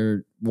decks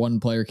where one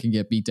player can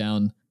get beat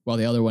down while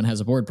the other one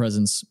has a board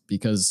presence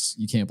because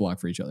you can't block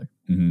for each other.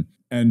 Mm-hmm.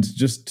 And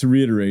just to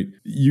reiterate,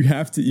 you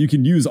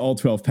can use all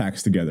 12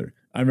 packs together.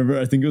 I remember,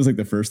 I think it was like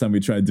the first time we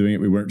tried doing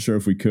it, we weren't sure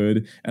if we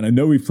could. And I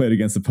know we've played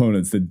against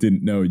opponents that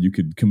didn't know you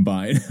could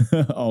combine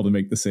all to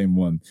make the same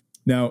one.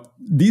 Now,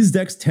 these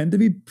decks tend to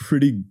be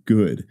pretty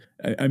good.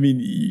 I mean,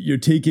 you're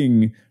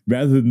taking,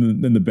 rather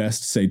than the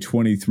best, say,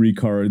 23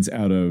 cards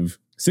out of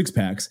 6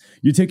 packs,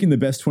 you're taking the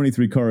best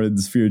 23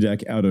 cards for your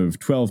deck out of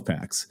 12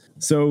 packs.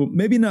 So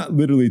maybe not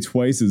literally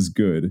twice as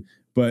good,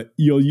 but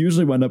you'll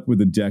usually wind up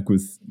with a deck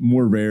with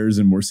more rares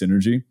and more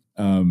synergy.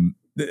 I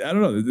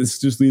don't know. This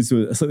just leads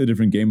to a slightly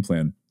different game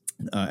plan.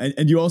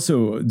 And you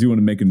also do want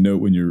to make a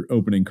note when you're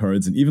opening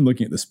cards and even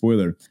looking at the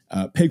spoiler,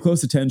 pay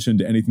close attention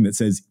to anything that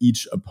says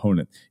each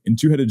opponent. In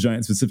Two-Headed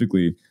Giant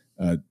specifically,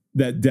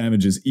 that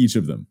damages each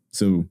of them.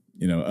 So,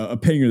 a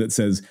pinger that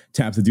says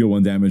tap to deal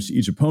 1 damage to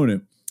each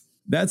opponent,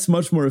 that's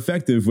much more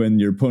effective when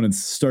your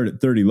opponents start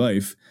at 30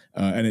 life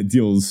and it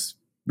deals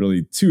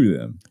really 2 to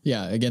them.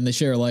 Yeah, again, they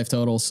share a life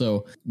total.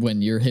 So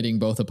when you're hitting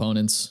both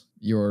opponents,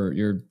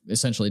 you're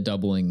essentially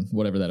doubling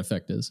whatever that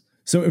effect is.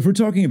 So if we're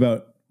talking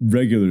about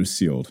regular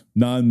sealed,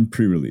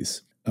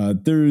 non-pre-release,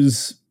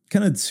 there's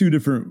kind of 2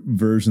 different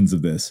versions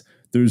of this.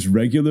 There's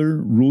regular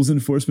rules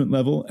enforcement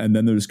level, and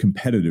then there's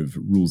competitive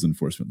rules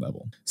enforcement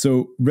level.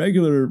 So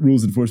regular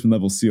rules enforcement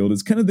level sealed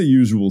is kind of the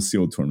usual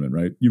sealed tournament,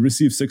 right? You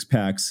receive 6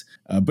 packs,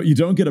 but you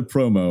don't get a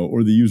promo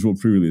or the usual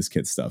pre-release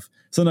kit stuff.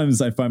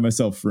 Sometimes I find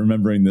myself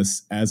remembering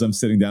this as I'm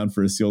sitting down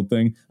for a sealed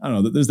thing. I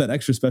don't know, there's that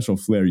extra special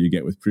flair you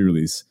get with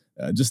pre-release.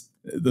 Just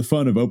the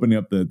fun of opening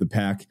up the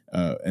pack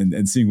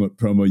and seeing what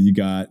promo you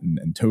got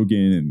and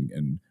token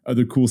and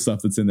other cool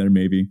stuff that's in there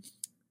maybe.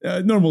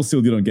 Normal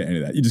sealed, you don't get any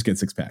of that. You just get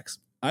 6 packs.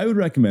 I would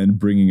recommend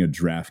bringing a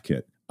draft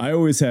kit. I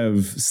always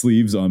have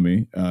sleeves on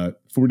me,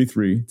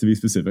 43 to be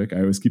specific.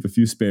 I always keep a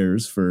few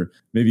spares for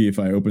maybe if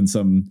I open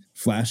some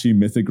flashy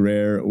mythic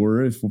rare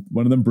or if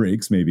one of them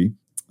breaks maybe.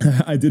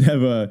 I did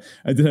have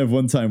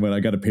one time when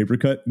I got a paper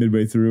cut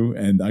midway through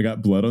and I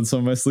got blood on some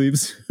of my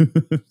sleeves.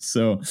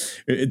 So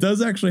it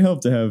does actually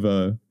help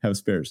to have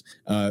spares.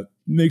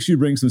 Make sure you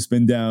bring some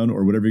spin down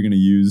or whatever you're going to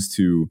use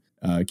to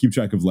keep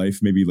track of life,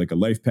 maybe like a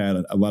life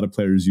pad. A lot of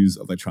players use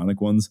electronic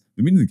ones.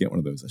 I'm meaning to get one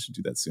of those. I should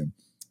do that soon.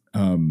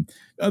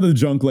 Other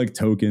junk like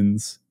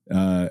tokens,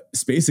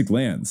 Spacek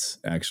lands,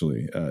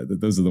 actually.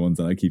 Those are the ones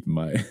that I keep in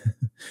my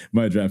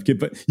my draft kit.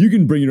 But you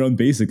can bring your own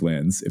basic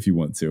lands if you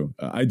want to.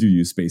 I do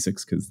use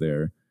Spaceks because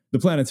they're the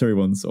planetary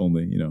ones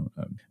only.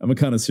 I'm a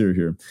connoisseur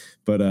here.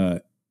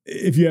 But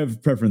if you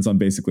have preference on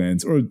basic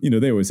lands, or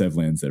they always have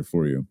lands there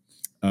for you.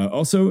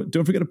 Also,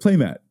 don't forget a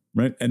playmat.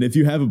 Right. And if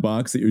you have a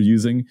box that you're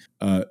using,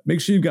 make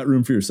sure you've got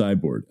room for your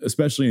sideboard,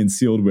 especially in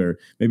sealed where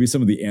maybe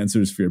some of the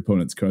answers for your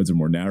opponent's cards are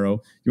more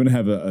narrow. You want to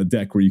have a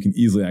deck where you can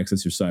easily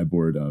access your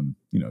sideboard.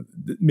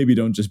 Maybe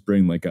don't just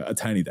bring like a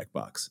tiny deck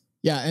box.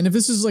 Yeah. And if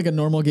this is like a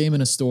normal game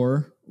in a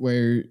store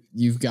where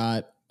you've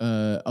got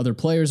other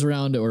players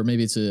around, or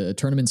maybe it's a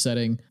tournament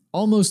setting,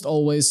 almost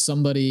always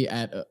somebody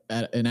at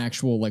an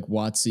actual like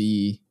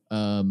WotC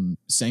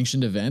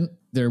sanctioned event,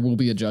 there will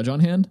be a judge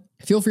on hand.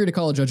 Feel free to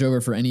call a judge over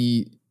for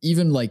any,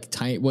 even like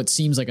what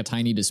seems like a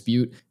tiny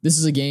dispute. This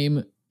is a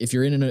game. If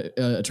you're in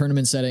a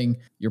tournament setting,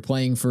 you're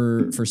playing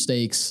for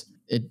stakes.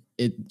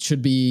 It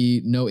should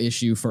be no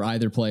issue for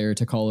either player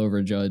to call over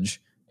a judge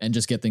and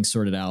just get things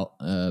sorted out.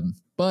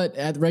 But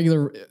at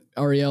regular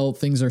REL,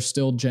 things are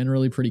still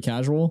generally pretty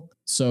casual.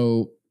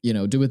 So,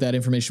 do with that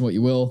information what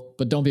you will,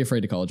 but don't be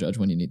afraid to call a judge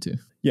when you need to.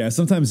 Yeah,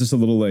 sometimes just a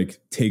little like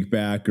take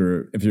back,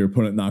 or if your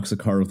opponent knocks a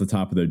card off the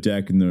top of their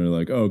deck and they're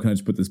like, oh, can I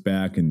just put this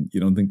back? And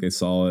you don't think they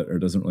saw it or it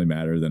doesn't really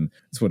matter, then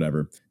it's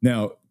whatever.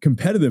 Now,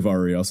 competitive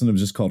REL,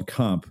 sometimes just called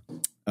comp,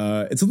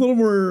 it's a little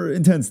more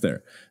intense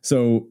there.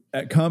 So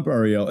at comp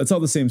REL, it's all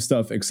the same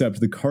stuff, except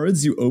the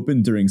cards you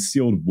open during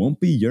sealed won't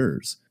be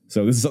yours.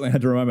 So this is something I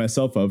had to remind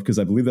myself of because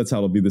I believe that's how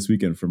it'll be this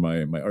weekend for my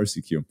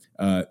RCQ.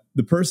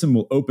 The person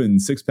will open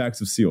 6 packs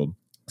of sealed.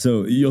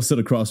 So you'll sit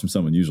across from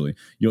someone usually.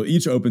 You'll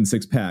each open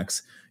 6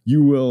 packs.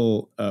 You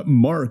will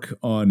mark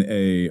on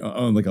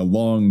like a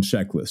long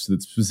checklist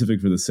that's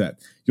specific for the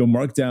set. You'll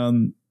mark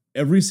down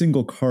every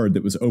single card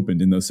that was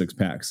opened in those 6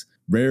 packs.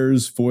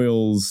 Rares,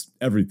 foils,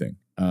 everything.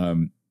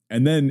 And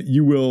then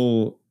you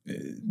will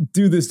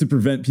do this to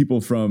prevent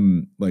people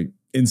from like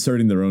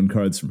inserting their own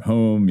cards from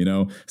home.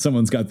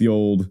 Someone's got the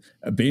old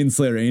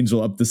Baneslayer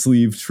Angel up the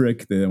sleeve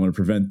trick. They want to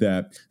prevent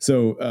that.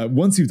 So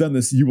once you've done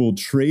this, you will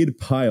trade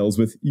piles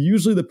with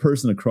usually the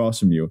person across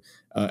from you.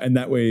 And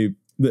that way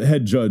the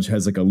head judge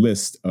has like a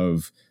list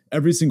of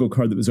every single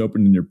card that was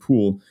opened in your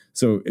pool.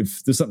 So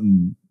if there's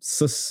something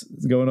sus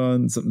going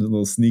on, something a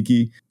little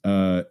sneaky,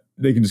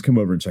 they can just come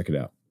over and check it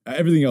out.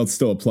 Everything else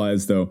still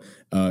applies though.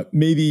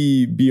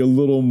 Maybe be a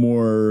little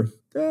more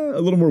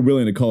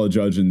willing to call a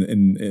judge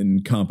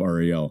in comp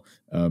REL.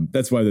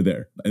 That's why they're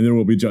there. And there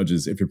will be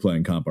judges if you're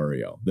playing comp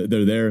REL.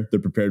 They're there. They're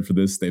prepared for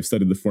this. They've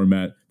studied the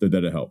format. They're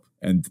there to help.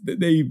 And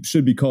they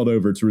should be called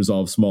over to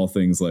resolve small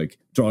things like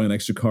drawing an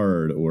extra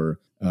card or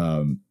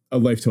a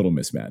life total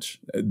mismatch.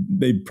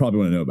 They probably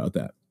want to know about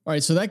that. All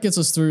right. So that gets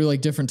us through like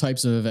different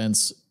types of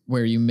events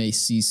where you may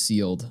see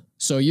sealed.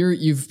 So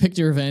you've picked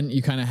your event.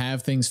 You kind of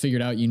have things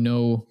figured out.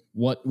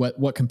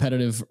 What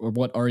competitive or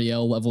what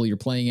REL level you're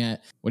playing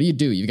at. What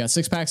do? You've got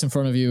 6 packs in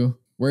front of you.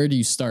 Where do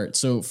you start?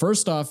 So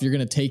first off, you're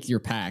going to take your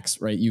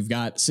packs, right? You've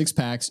got 6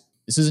 packs.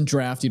 This isn't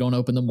draft. You don't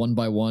open them one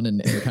by one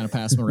and kind of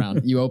pass them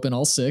around. You open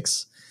all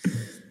 6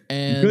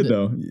 And you could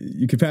though.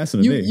 You could pass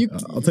them to me.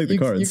 I'll take the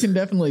cards. You can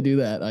definitely do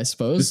that, I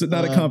suppose. Just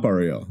not a comp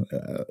REL.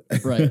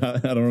 Right. I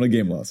don't want a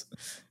game loss.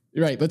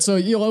 Right. But so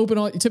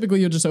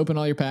typically you'll just open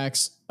all your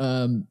packs.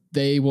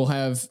 They will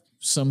have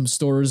some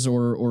stores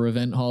or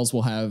event halls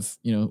will have,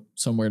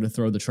 somewhere to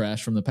throw the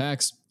trash from the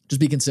packs. Just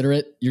be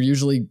considerate. You're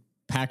usually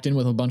packed in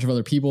with a bunch of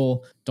other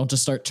people. Don't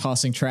just start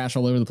tossing trash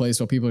all over the place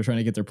while people are trying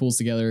to get their pools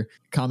together.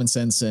 Common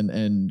sense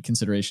and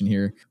consideration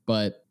here.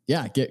 But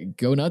yeah,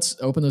 go nuts.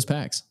 Open those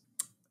packs.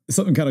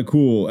 Something kind of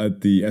cool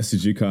at the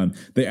SCG Con.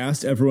 They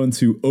asked everyone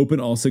to open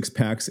all 6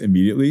 packs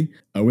immediately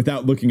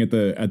without looking at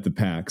the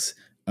packs.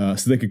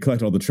 So they could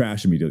collect all the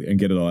trash immediately and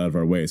get it all out of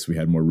our way so we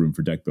had more room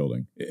for deck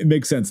building. It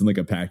makes sense in like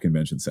a pack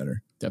convention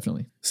center.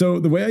 Definitely. So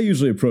the way I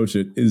usually approach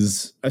it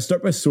is I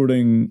start by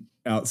sorting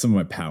out some of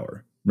my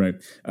power, right?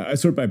 I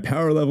sort by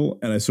power level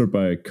and I sort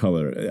by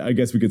color. I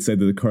guess we could say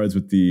that the cards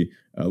with the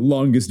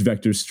longest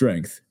vector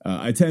strength,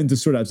 I tend to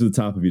sort out to the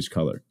top of each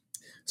color.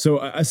 So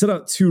I set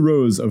out 2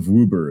 rows of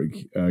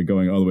WUBRG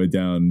going all the way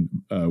down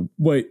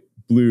white,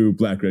 blue,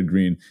 black, red,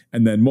 green,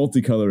 and then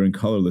multicolor and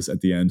colorless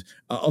at the end.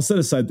 I'll set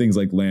aside things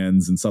like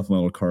lands and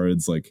supplemental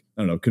cards like,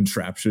 I don't know,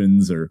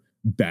 contraptions or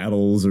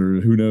battles or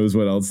who knows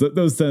what else.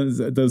 Those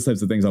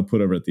types of things I'll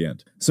put over at the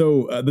end.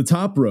 So the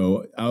top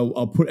row,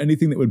 I'll put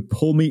anything that would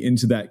pull me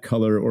into that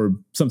color or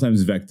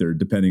sometimes vector,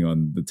 depending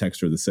on the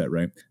texture of the set,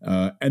 right?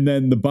 And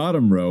then the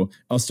bottom row,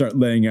 I'll start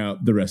laying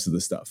out the rest of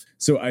the stuff.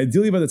 So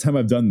ideally, by the time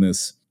I've done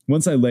this,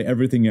 once I lay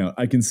everything out,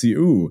 I can see,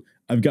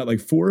 I've got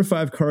like 4 or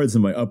 5 cards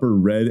in my upper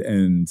red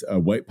and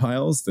white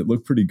piles that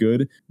look pretty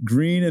good.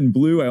 Green and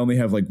blue, I only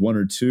have like 1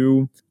 or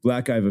 2.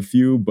 Black, I have a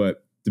few,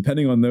 but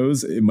depending on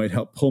those, it might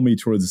help pull me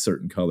towards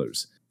certain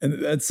colors.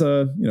 And that's,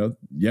 you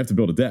have to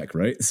build a deck,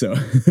 right? So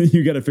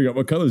you got to figure out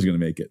what color is going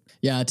to make it.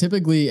 Yeah,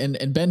 typically,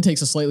 and Ben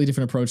takes a slightly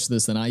different approach to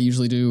this than I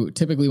usually do.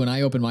 Typically, when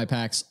I open my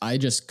packs, I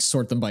just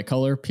sort them by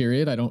color,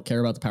 period. I don't care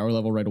about the power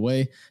level right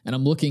away. And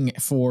I'm looking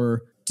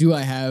for, do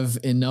I have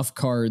enough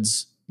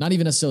cards, not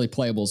even necessarily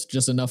playables,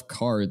 just enough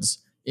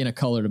cards in a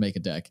color to make a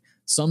deck.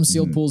 Some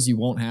sealed pools, you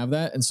won't have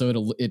that. And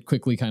so it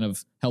quickly kind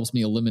of helps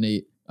me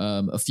eliminate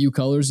a few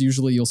colors.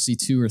 Usually you'll see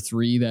 2 or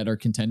 3 that are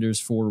contenders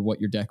for what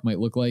your deck might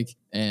look like.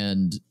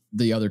 And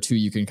the other 2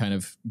 you can kind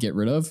of get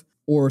rid of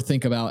or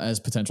think about as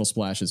potential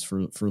splashes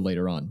for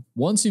later on.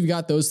 Once you've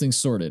got those things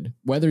sorted,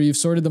 whether you've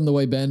sorted them the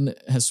way Ben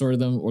has sorted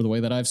them or the way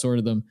that I've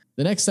sorted them,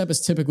 the next step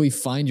is typically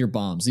find your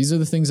bombs. These are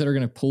the things that are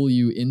going to pull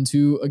you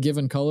into a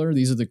given color.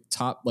 These are the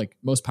top,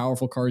 most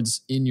powerful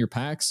cards in your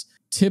packs.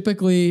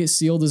 Typically,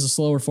 sealed is a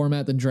slower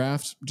format than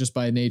draft, just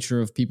by nature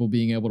of people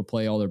being able to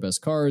play all their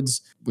best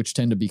cards, which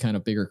tend to be kind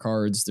of bigger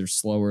cards. They're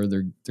slower,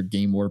 they're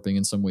game warping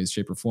in some ways,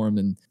 shape, or form,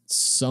 and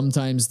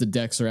sometimes the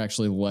decks are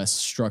actually less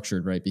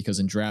structured, right? Because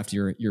in draft,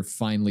 you're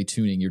finely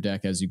tuning your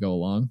deck as you go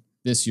along.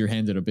 This, you're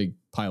handed a big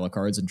pile of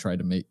cards and try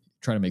to make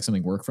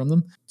something work from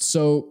them.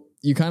 So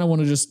you kind of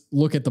want to just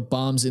look at the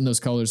bombs in those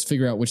colors,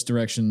 figure out which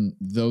direction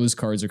those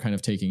cards are kind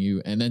of taking you,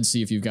 and then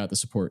see if you've got the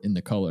support in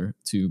the color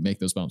to make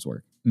those bombs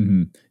work.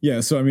 Mm-hmm.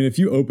 Yeah, so I mean, if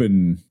you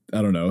open,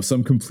 I don't know,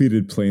 some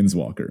completed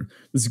Planeswalker,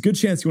 there's a good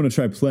chance you want to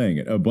try playing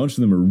it. A bunch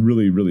of them are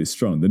really, really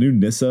strong. The new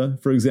Nissa,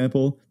 for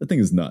example, that thing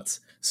is nuts.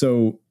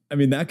 So, I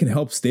mean, that can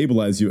help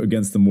stabilize you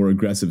against the more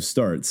aggressive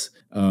starts.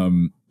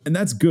 And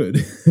that's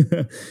good.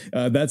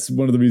 That's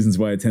one of the reasons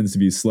why it tends to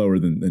be slower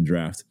than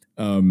draft.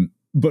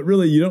 But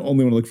really, you don't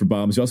only want to look for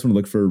bombs. You also want to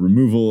look for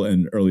removal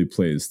and early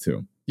plays,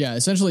 too. Yeah,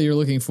 essentially, you're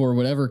looking for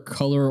whatever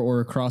color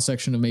or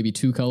cross-section of maybe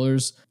 2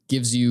 colors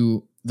gives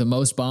you the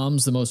most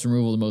bombs, the most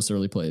removal, the most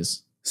early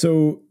plays.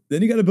 So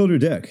then you got to build your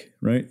deck,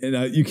 right?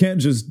 And you can't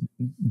just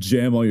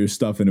jam all your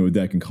stuff into a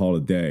deck and call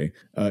it a day.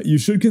 You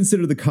should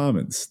consider the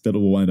commons that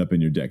will wind up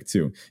in your deck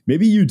too.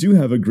 Maybe you do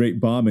have a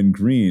great bomb in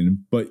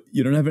green, but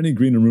you don't have any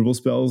green removal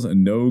spells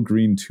and no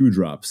green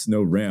 2-drops,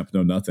 no ramp,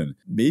 no nothing.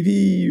 Maybe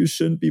you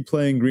shouldn't be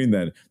playing green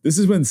then. This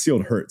is when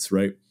sealed hurts,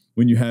 right?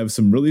 When you have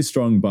some really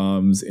strong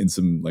bombs in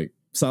some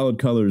solid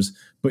colors,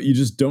 but you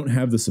just don't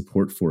have the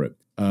support for it.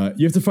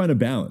 You have to find a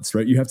balance,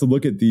 right? You have to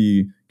look at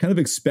the kind of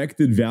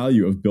expected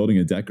value of building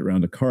a deck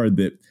around a card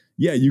that,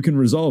 yeah, you can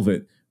resolve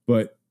it,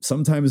 but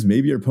sometimes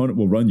maybe your opponent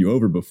will run you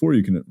over before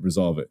you can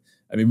resolve it.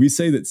 I mean, we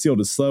say that sealed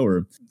is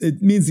slower.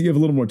 It means that you have a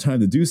little more time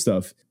to do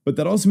stuff, but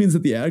that also means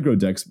that the aggro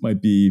decks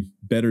might be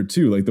better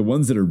too. Like the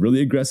ones that are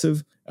really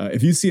aggressive.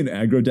 If you see an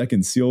aggro deck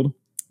in sealed,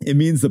 it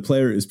means the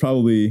player is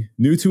probably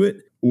new to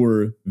it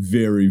or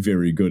very,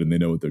 very good and they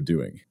know what they're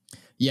doing.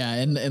 Yeah,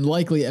 and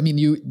likely, I mean,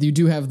 you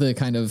do have the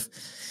kind of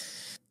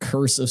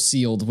curse of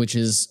sealed, which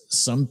is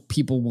some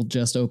people will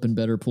just open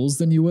better pools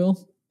than you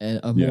will, and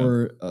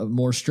a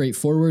more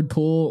straightforward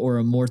pool or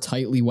a more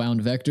tightly wound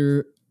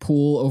vector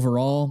pool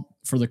overall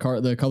for the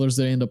colors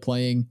they end up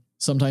playing.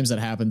 Sometimes that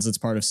happens. It's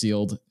part of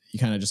sealed. You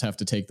kind of just have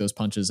to take those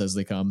punches as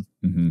they come.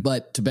 Mm-hmm.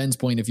 But to Ben's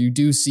point, if you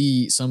do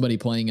see somebody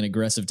playing an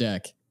aggressive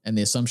deck and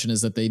the assumption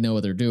is that they know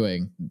what they're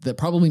doing, that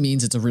probably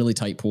means it's a really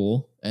tight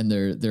pool and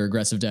their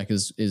aggressive deck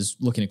is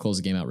looking to close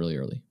the game out really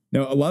early.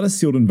 Now, a lot of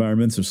sealed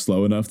environments are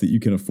slow enough that you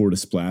can afford a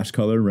splash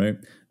color, right?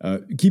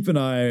 Keep an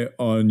eye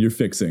on your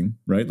fixing,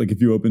 right? Like if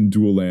you open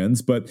dual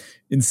lands, but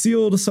in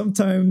sealed,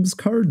 sometimes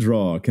card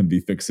draw can be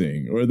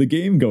fixing, or the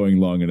game going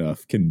long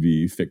enough can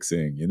be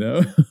fixing, you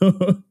know?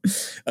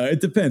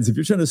 It depends. If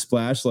you're trying to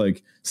splash,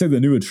 like, say, the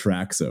new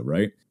Atraxa,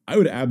 right? I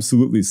would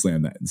absolutely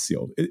slam that in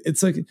sealed.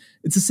 It's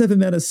a 7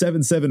 mana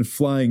 7/7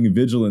 flying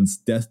vigilance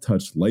death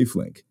touch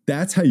lifelink.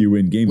 That's how you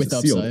win games with of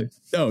upside. sealed.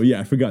 Oh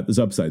yeah, I forgot there's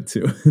upside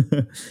too.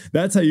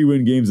 That's how you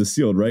win games of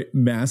sealed, right?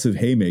 Massive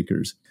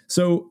haymakers.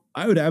 So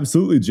I would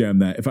absolutely jam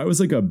that. If I was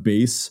like a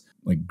base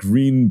like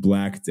green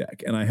black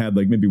deck and I had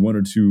like maybe 1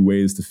 or 2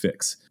 ways to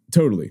fix,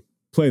 totally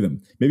play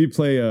them. Maybe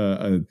play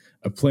a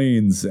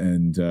plains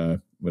and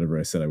whatever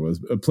I said I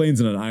was, a plains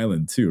and an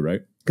island too,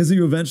 right? Because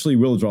you eventually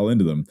will draw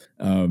into them.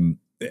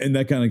 And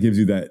that kind of gives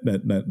you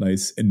that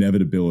nice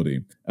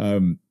inevitability.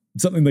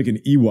 Something like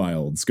an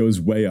E-Wilds goes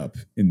way up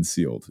in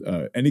sealed.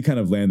 Any kind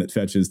of land that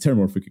fetches,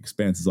 Terramorphic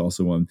Expanse is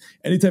also one.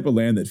 Any type of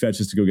land that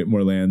fetches to go get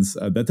more lands,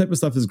 that type of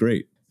stuff is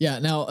great. Yeah,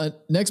 now,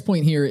 next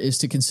point here is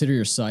to consider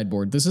your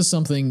sideboard. This is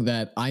something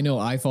that I know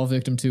I fall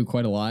victim to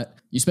quite a lot.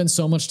 You spend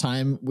so much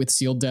time with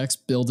sealed decks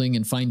building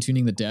and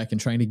fine-tuning the deck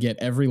and trying to get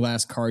every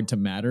last card to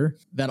matter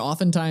that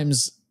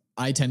oftentimes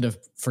I tend to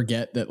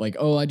forget that, like,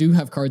 oh, I do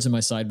have cards in my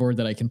sideboard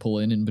that I can pull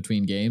in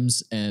between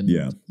games and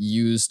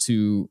use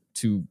to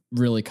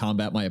really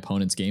combat my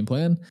opponent's game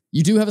plan.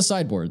 You do have a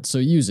sideboard, so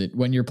use it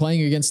when you're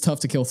playing against tough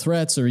to kill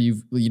threats, or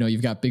you've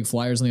got big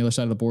flyers on the other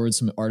side of the board,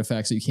 some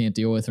artifacts that you can't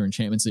deal with, or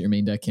enchantments that your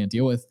main deck can't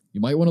deal with.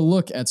 You might want to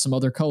look at some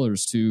other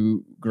colors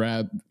to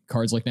grab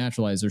cards like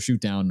Naturalize or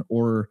Shoot Down,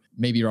 or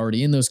maybe you're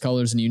already in those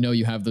colors and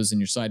you have those in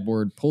your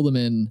sideboard. Pull them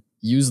in,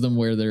 use them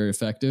where they're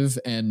effective,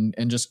 and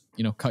just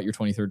cut your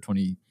 23rd,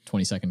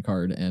 22nd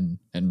card and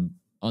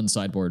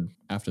unsideboard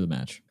after the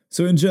match.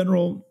 So in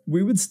general,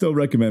 we would still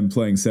recommend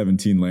playing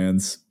 17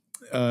 lands.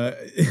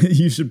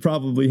 You should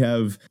probably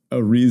have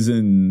a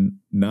reason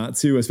not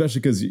to, especially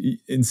because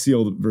in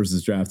sealed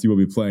versus draft, you will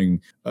be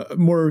playing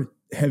more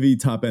heavy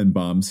top end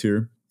bombs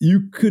here.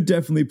 You could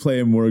definitely play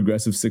a more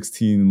aggressive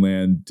 16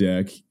 land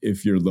deck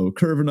if you're low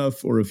curve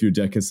enough, or if your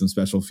deck has some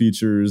special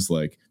features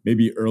like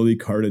maybe early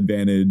card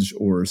advantage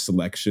or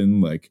selection.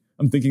 Like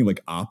I'm thinking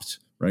like opt,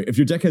 right? If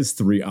your deck has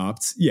 3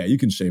 opts, yeah, you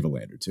can shave a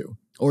land or 2.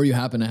 Or you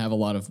happen to have a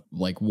lot of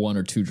like 1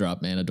 or 2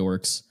 drop mana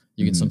dorks.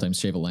 You can sometimes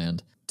shave a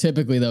land.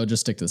 Typically, though, just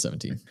stick to the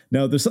 17.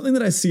 Now, there's something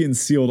that I see in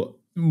sealed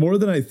more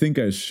than I think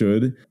I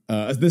should.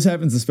 This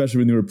happens especially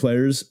with newer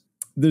players.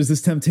 There's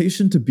this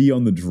temptation to be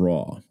on the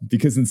draw,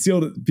 because in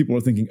sealed, people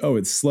are thinking, oh,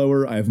 it's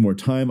slower, I have more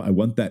time, I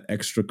want that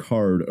extra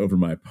card over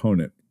my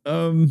opponent.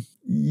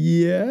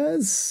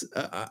 Yes,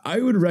 I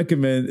would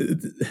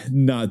recommend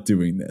not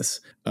doing this.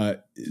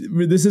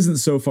 This isn't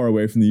so far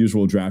away from the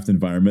usual draft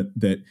environment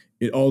that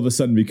it all of a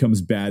sudden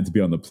becomes bad to be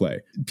on the play.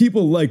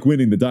 People like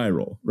winning the die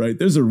roll, right?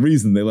 There's a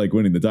reason they like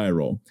winning the die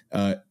roll.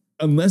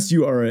 Unless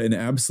you are an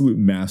absolute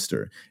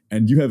master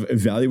and you have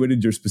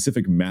evaluated your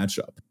specific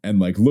matchup and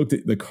like looked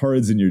at the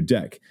cards in your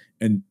deck,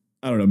 and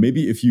I don't know,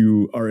 maybe if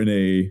you are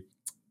in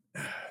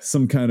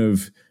some kind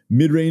of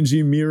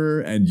mid-rangey mirror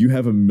and you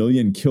have a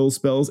million kill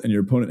spells and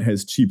your opponent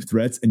has cheap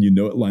threats and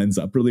it lines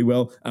up really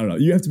well, I don't know,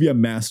 you have to be a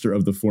master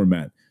of the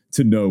format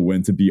to know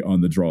when to be on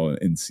the draw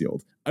in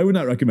sealed. I would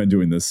not recommend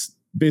doing this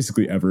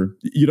basically ever.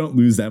 You don't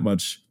lose that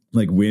much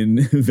like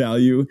win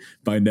value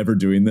by never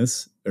doing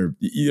this, or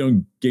you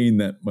don't gain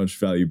that much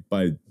value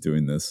by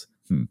doing this.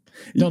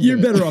 You're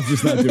better off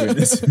just not doing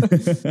this.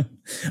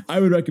 I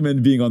would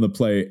recommend being on the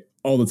play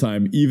all the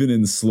time, even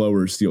in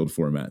slower sealed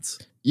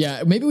formats.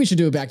 Yeah, maybe we should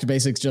do a back to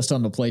basics just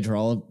on the play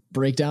draw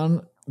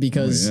breakdown,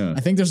 because I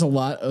think there's a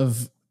lot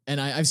of,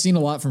 and I've seen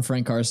a lot from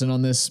Frank Carson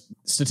on this.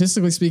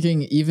 Statistically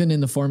speaking, even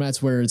in the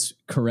formats where it's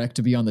correct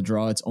to be on the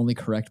draw, it's only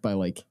correct by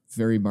like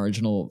very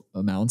marginal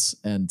amounts.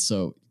 And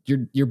so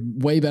you're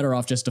way better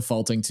off just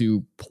defaulting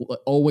to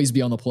always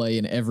be on the play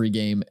in every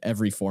game,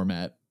 every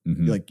format.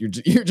 Like you're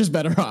just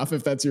better off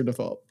if that's your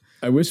default.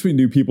 I wish we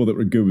knew people that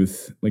were good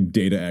with like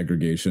data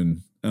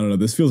aggregation. I don't know.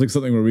 This feels like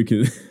something where we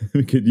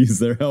could use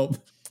their help.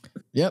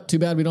 Yep. Too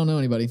bad we don't know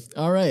anybody.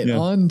 All right. Yeah.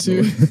 On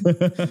to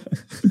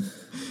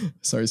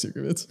sorry,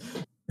 Secret Bits.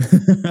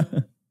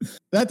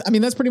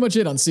 That's pretty much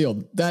it on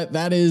sealed.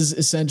 That is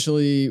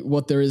essentially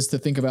what there is to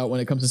think about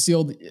when it comes to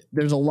sealed.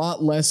 There's a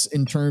lot less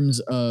in terms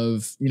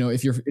of,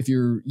 if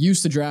you're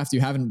used to draft, you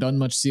haven't done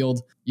much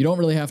sealed, you don't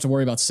really have to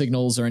worry about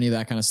signals or any of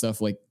that kind of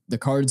stuff. Like the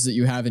cards that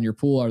you have in your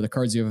pool are the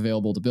cards you have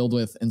available to build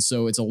with. And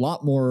so it's a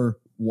lot more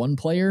one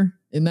player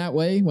in that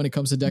way when it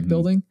comes to deck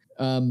building.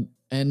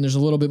 And there's a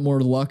little bit more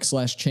luck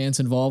 /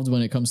 chance involved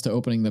when it comes to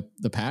opening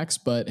the packs.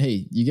 But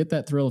hey, you get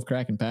that thrill of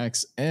cracking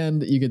packs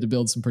and you get to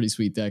build some pretty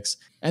sweet decks.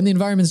 And the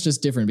environment's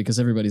just different because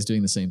everybody's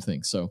doing the same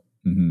thing. So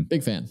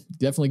big fan.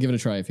 Definitely give it a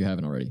try if you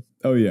haven't already.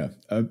 Oh, yeah.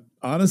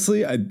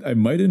 Honestly, I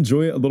might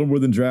enjoy it a little more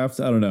than draft.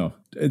 I don't know.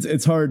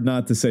 It's hard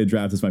not to say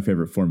draft is my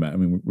favorite format. I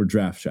mean, we're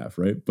draft chaff,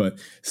 right? But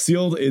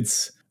sealed,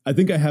 I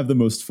think I have the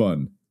most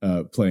fun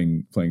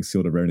playing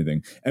sealed over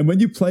anything. And when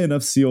you play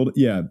enough sealed,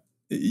 yeah,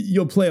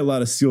 you'll play a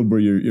lot of sealed where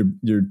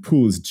your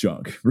pool is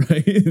junk,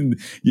 right? And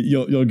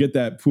you'll get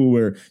that pool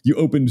where you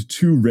opened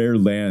 2 rare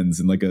lands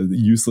in like a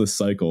useless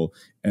cycle,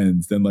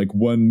 and then like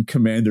 1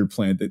 commander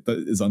plant that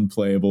is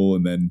unplayable,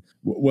 and then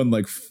 1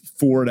 like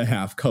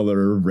 4.5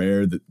 color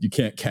rare that you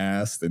can't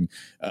cast. And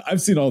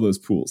I've seen all those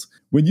pools.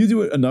 When you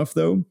do it enough,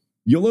 though,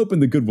 you'll open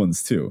the good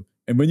ones too.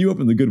 And when you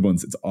open the good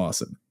ones, it's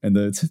awesome. And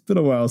it's been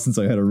a while since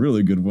I had a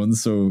really good one,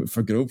 so if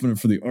I could open it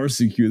for the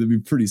RCQ, that'd be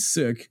pretty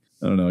sick.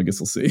 I don't know. I guess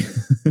we'll see.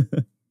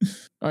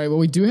 All right. Well,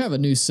 we do have a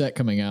new set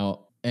coming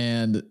out,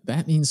 and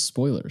that means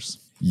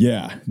spoilers.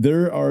 Yeah,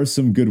 there are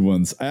some good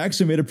ones. I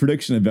actually made a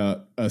prediction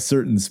about a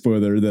certain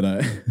spoiler that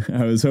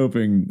I was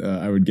hoping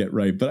I would get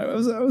right, but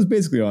I was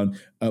basically on.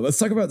 Let's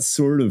talk about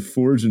Sword of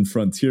Forge and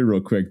Frontier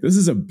real quick. This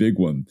is a big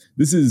one.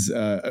 This is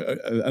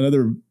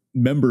another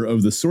member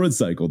of the sword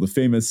cycle, the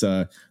famous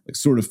like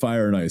Sword of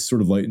Fire and Ice,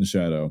 Sword of Light and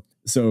Shadow.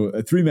 So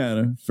 3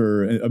 mana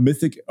for a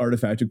mythic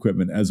artifact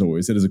equipment, as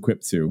always. It is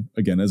equipped to,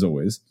 again, as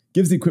always.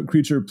 Gives the equipped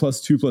creature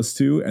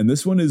 +2/+2, and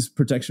this one is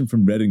protection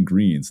from red and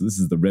green. So this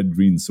is the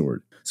red-green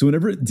sword. So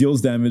whenever it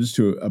deals damage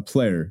to a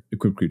player,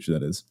 equipped creature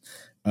that is,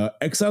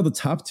 exile the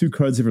top 2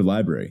 cards of your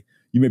library.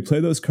 You may play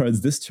those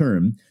cards this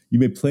turn. You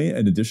may play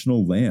an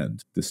additional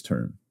land this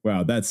turn.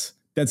 Wow, that's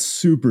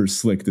super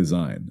slick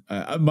design.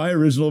 My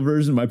original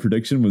version, my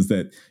prediction was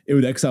that it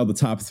would exile the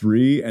top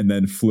 3 and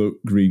then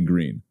float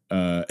green.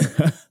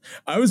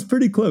 I was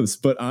pretty close,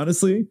 but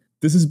honestly,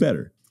 this is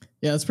better.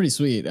 Yeah, that's pretty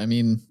sweet. I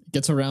mean, it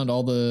gets around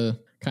all the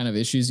kind of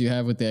issues you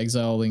have with the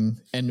exiling,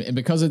 and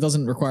because it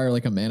doesn't require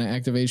like a mana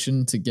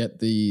activation to get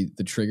the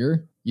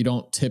trigger, you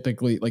don't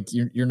typically like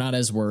you're not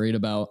as worried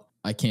about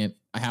I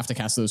have to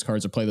cast those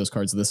cards or play those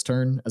cards this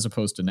turn as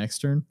opposed to next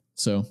turn.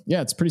 So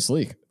yeah, it's pretty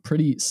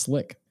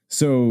slick.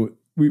 So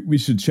we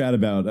should chat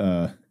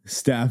about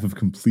Staff of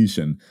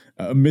Completion,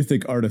 a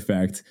mythic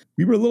artifact.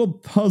 We were a little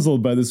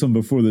puzzled by this one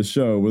before the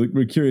show.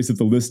 We're curious if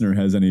the listener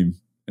has any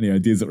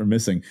ideas that we're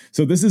missing.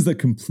 So this is the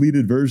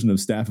completed version of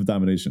Staff of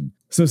Domination.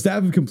 So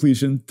Staff of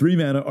Completion, 3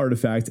 mana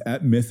artifact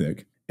at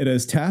Mythic. It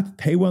has tap,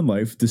 pay 1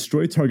 life,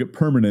 destroy target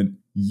permanent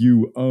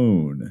you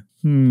own.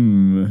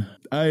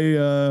 I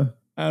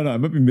don't know. I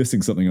might be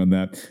missing something on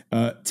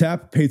that.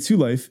 Tap, pay 2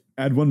 life,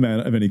 add 1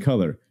 mana of any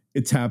color.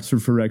 It taps for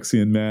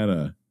Phyrexian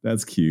mana.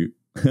 That's cute.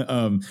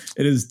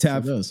 It is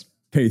tap,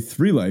 pay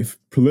 3 life,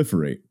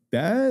 proliferate.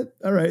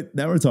 All right,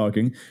 now we're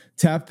talking.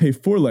 Tap, pay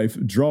 4 life,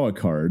 draw a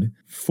card.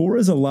 4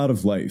 is a lot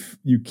of life.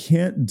 You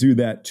can't do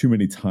that too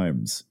many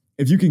times.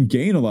 If you can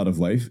gain a lot of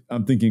life,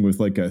 I'm thinking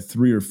with like a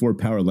 3 or 4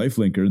 power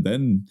lifelinker,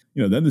 then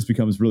this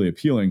becomes really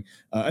appealing.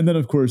 And then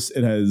of course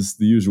it has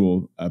the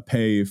usual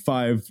pay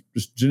 5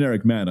 just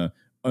generic mana,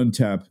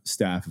 untap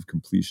Staff of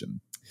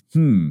Completion.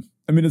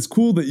 I mean, it's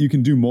cool that you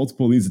can do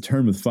multiple of these a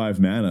turn with 5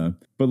 mana,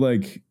 but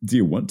like, do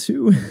you want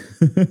to?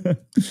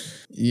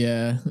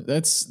 Yeah,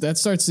 that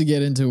starts to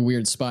get into a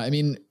weird spot. I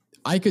mean,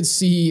 I can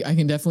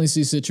definitely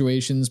see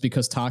situations,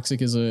 because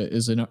toxic is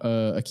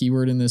a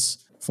keyword in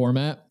this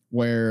format,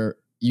 where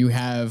you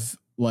have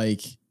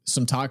like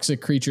some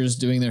toxic creatures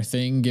doing their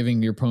thing,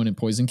 giving your opponent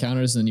poison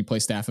counters, and then you play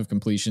Staff of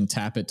Completion,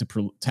 tap it to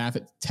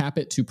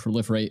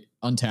proliferate,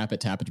 untap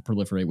it, tap it to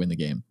proliferate, win the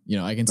game.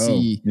 I can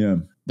see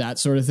that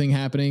sort of thing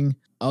happening.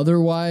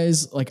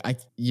 Otherwise, like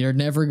you're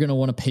never going to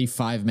want to pay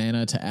 5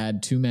 mana to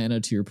add 2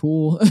 mana to your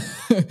pool.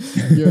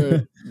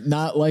 You're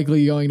not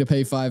likely going to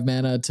pay 5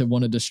 mana to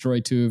want to destroy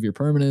 2 of your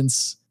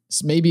permanents.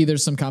 So maybe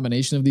there's some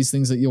combination of these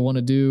things that you'll want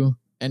to do.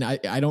 And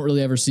I don't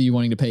really ever see you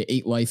wanting to pay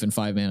 8 life and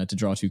 5 mana to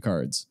draw 2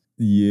 cards.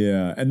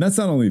 Yeah, and that's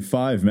not only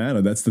 5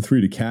 mana, that's the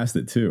 3 to cast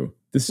it too.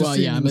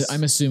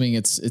 I'm assuming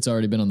it's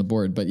already been on the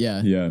board, but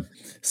yeah. Yeah.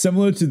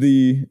 Similar to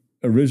the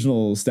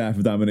original Staff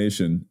of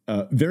Domination,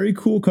 very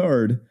cool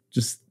card,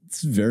 just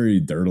it's very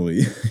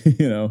dirtily,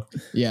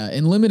 Yeah,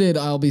 in limited,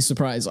 I'll be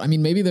surprised. I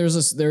mean, maybe there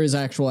is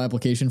actual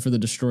application for the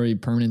destroy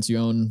permanents you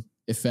own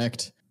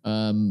effect.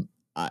 I'm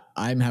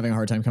having a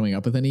hard time coming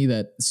up with any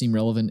that seem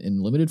relevant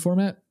in limited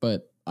format,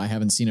 but I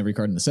haven't seen every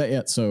card in the set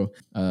yet, so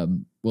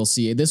we'll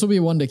see. This will be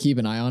one to keep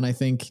an eye on, I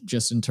think,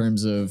 just in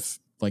terms of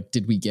like,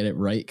 did we get it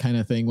right kind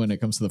of thing when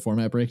it comes to the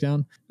format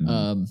breakdown.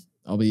 Mm-hmm.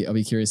 I'll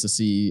be curious to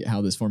see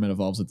how this format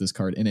evolves with this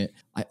card in it.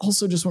 I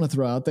also just want to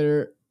throw out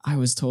there, I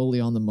was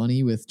totally on the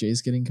money with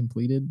Jace getting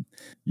completed.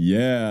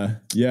 Yeah.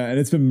 And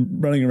it's been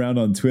running around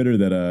on Twitter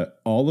that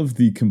all of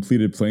the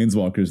completed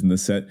Planeswalkers in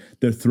this set,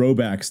 they're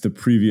throwbacks to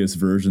previous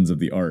versions of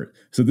the art.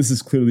 So this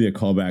is clearly a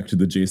callback to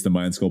the Jace the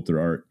Mind Sculptor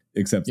art,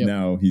 except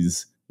now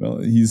he's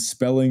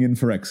spelling in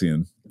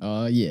Phyrexian.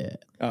 Yeah.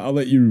 I'll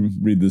let you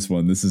read this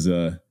one. This is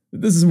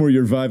more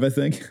your vibe, I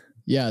think.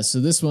 Yeah,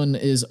 so this one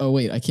is,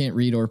 I can't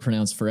read or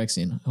pronounce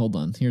Phyrexian. Hold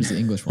on, here's the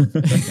English one.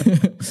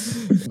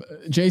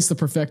 Jace the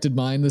Perfected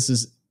Mind. This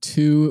is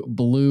 2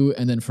 blue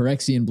and then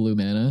Phyrexian blue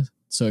mana.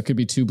 So it could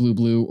be 2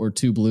 blue or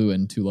 2 blue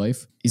and 2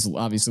 life. He's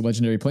obviously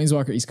legendary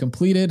Planeswalker. He's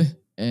completed,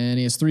 and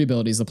he has 3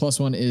 abilities. The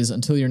 +1 is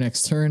until your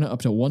next turn,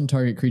 up to 1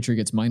 target creature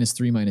gets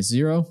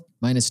 -3/-0.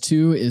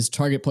 -2 is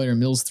target player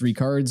mills 3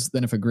 cards.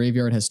 Then if a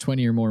graveyard has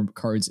 20 or more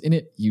cards in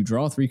it, you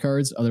draw 3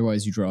 cards.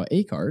 Otherwise, you draw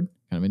a card.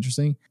 kind of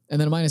interesting.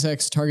 And then a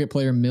 -X, target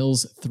player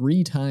mills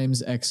 3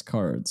 times X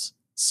cards.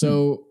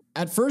 So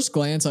at first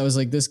glance, I was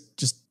like, this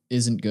just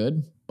isn't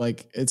good.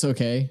 Like, it's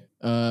okay.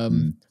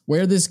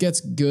 Where this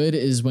gets good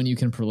is when you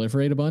can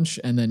proliferate a bunch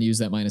and then use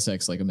that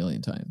 -X like a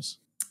million times.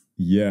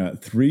 Yeah,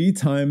 3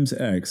 times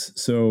X.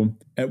 So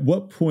at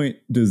what point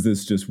does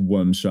this just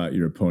one-shot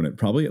your opponent?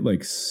 Probably at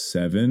like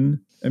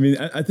 7. I mean,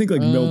 I think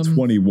like mill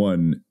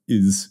 21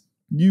 is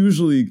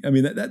usually, I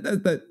mean,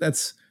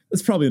 that's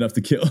probably enough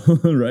to kill,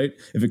 right?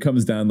 If it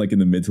comes down like in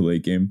the mid to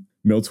late game,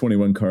 mill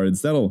 21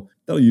 cards, that'll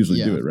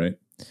usually do it, right?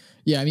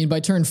 Yeah, I mean,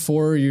 by turn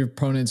 4, your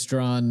opponent's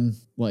drawn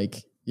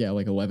like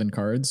 11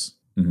 cards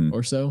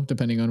or so,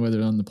 depending on whether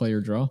on the play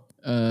or draw.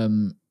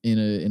 In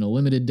a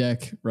limited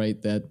deck,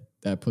 right?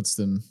 That puts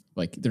them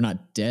like they're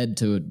not dead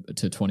to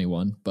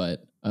 21,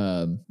 but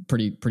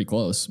pretty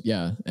close.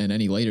 Yeah, and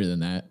any later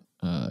than that,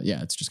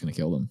 it's just gonna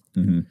kill them.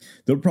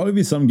 There'll probably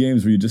be some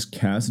games where you just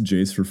cast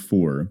Jace for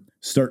 4,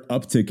 start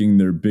upticking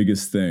their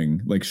biggest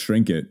thing, like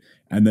shrink it,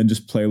 and then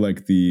just play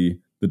like the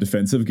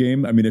defensive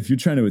game. I mean, if you're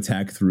trying to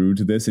attack through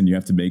to this and you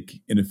have to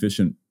make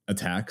inefficient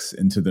attacks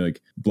into the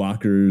like,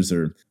 blockers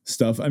or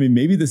stuff, I mean,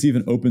 maybe this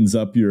even opens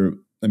up your,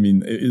 I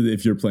mean,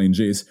 if you're playing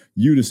Jace,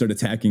 you to start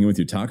attacking with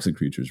your toxic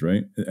creatures,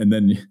 right? And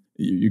then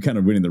you're kind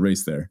of winning the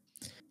race there.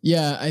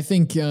 Yeah, I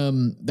think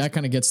that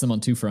kind of gets them on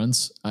 2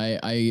 fronts.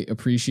 I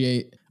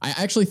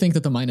actually think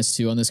that the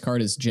 -2 on this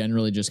card is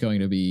generally just going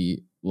to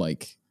be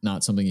like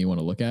not something you want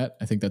to look at.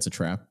 I think that's a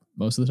trap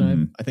most of the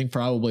time. I think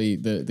probably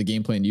the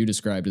game plan you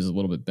described is a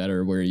little bit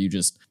better, where you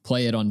just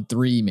play it on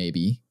 3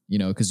 maybe,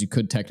 because you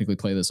could technically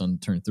play this on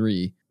turn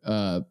 3,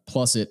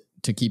 plus it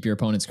to keep your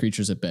opponent's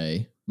creatures at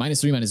bay.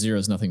 -3, -0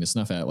 is nothing to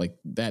snuff at. Like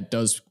that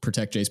does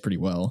protect Jace pretty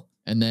well.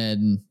 And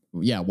then,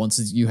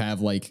 once you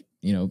have like,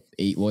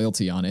 8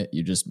 loyalty on it,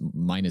 you just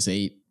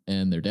 -8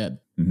 and they're dead.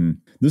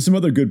 There's some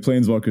other good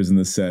planeswalkers in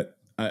this set,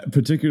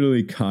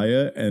 particularly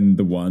Kaya and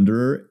the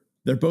Wanderer.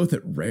 They're both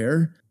at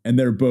rare and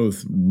they're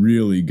both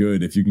really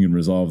good if you can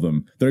resolve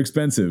them. They're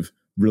expensive,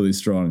 really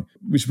strong.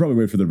 We should probably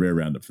wait for the rare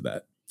roundup for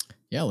that.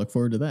 Yeah, look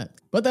forward to that.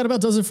 But that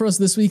about does it for us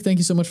this week. Thank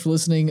you so much for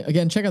listening.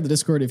 Again, check out the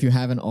Discord if you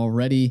haven't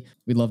already.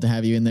 We'd love to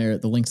have you in there.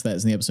 The link to that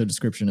is in the episode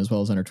description as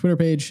well as on our Twitter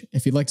page.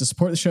 If you'd like to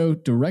support the show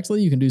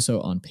directly, you can do so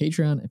on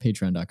Patreon at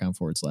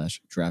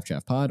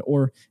patreon.com/draftchaffpod,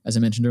 or as I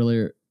mentioned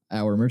earlier,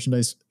 our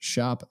merchandise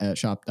shop at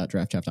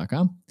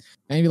shop.draftchaff.com.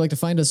 And if you'd like to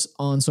find us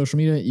on social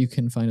media, you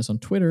can find us on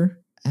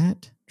Twitter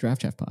at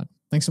draftchaffpod.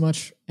 Thanks so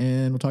much,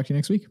 and we'll talk to you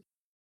next week.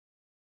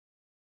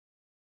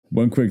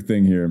 One quick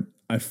thing here.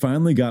 I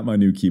finally got my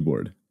new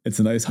keyboard. It's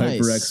a nice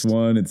HyperX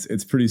one.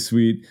 It's pretty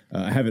sweet.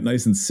 I have it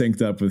nice and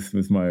synced up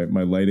with my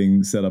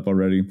lighting setup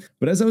already.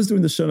 But as I was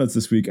doing the show notes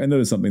this week, I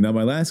noticed something. Now,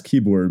 my last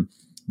keyboard,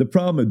 the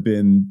problem had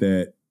been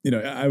that,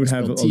 I would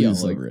have all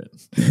these over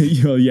it.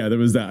 There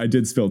was that. I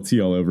did spell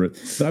T all over it.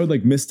 But I would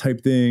like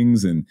mistype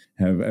things and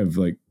have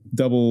like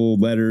double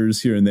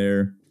letters here and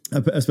there,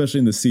 especially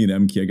in the C and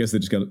M key. I guess they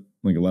just got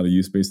like a lot of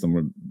use based on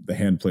where the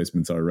hand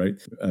placements are, right?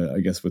 I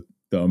guess with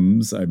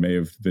thumbs, I may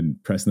have been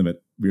pressing them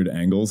at weird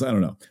angles. I don't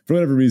know. For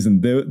whatever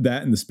reason,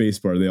 that and the space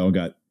bar, they all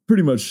got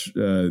pretty much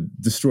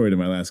destroyed in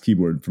my last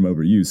keyboard from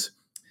overuse.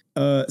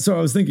 So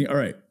I was thinking, all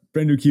right,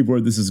 brand new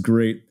keyboard. This is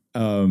great.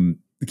 I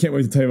can't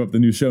wait to type up the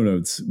new show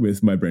notes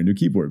with my brand new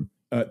keyboard.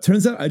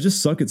 Turns out I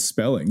just suck at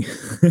spelling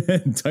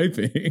and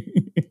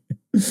typing.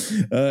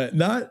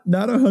 Not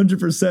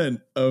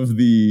 100% of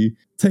the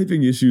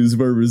typing issues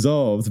were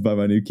resolved by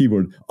my new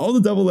keyboard. All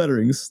the double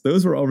letterings,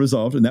 those were all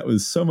resolved, and that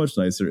was so much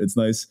nicer. It's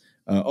nice.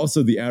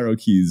 Also, the arrow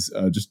keys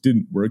just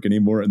didn't work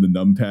anymore, and the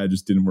numpad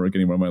just didn't work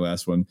anymore on my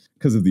last one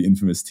because of the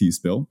infamous T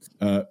spill.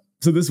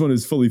 So this one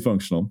is fully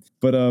functional.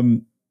 But I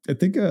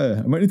think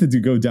I might need to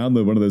go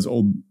download one of those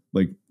old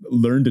like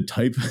learn to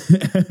type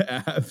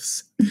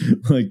apps.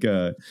 Like,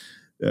 do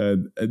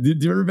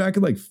you remember back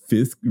in like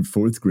 5th or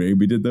 4th grade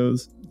we did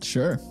those?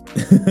 Sure.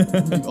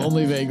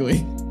 Only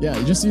vaguely.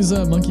 Yeah, just use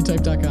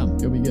monkeytype.com.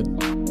 You'll be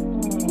good.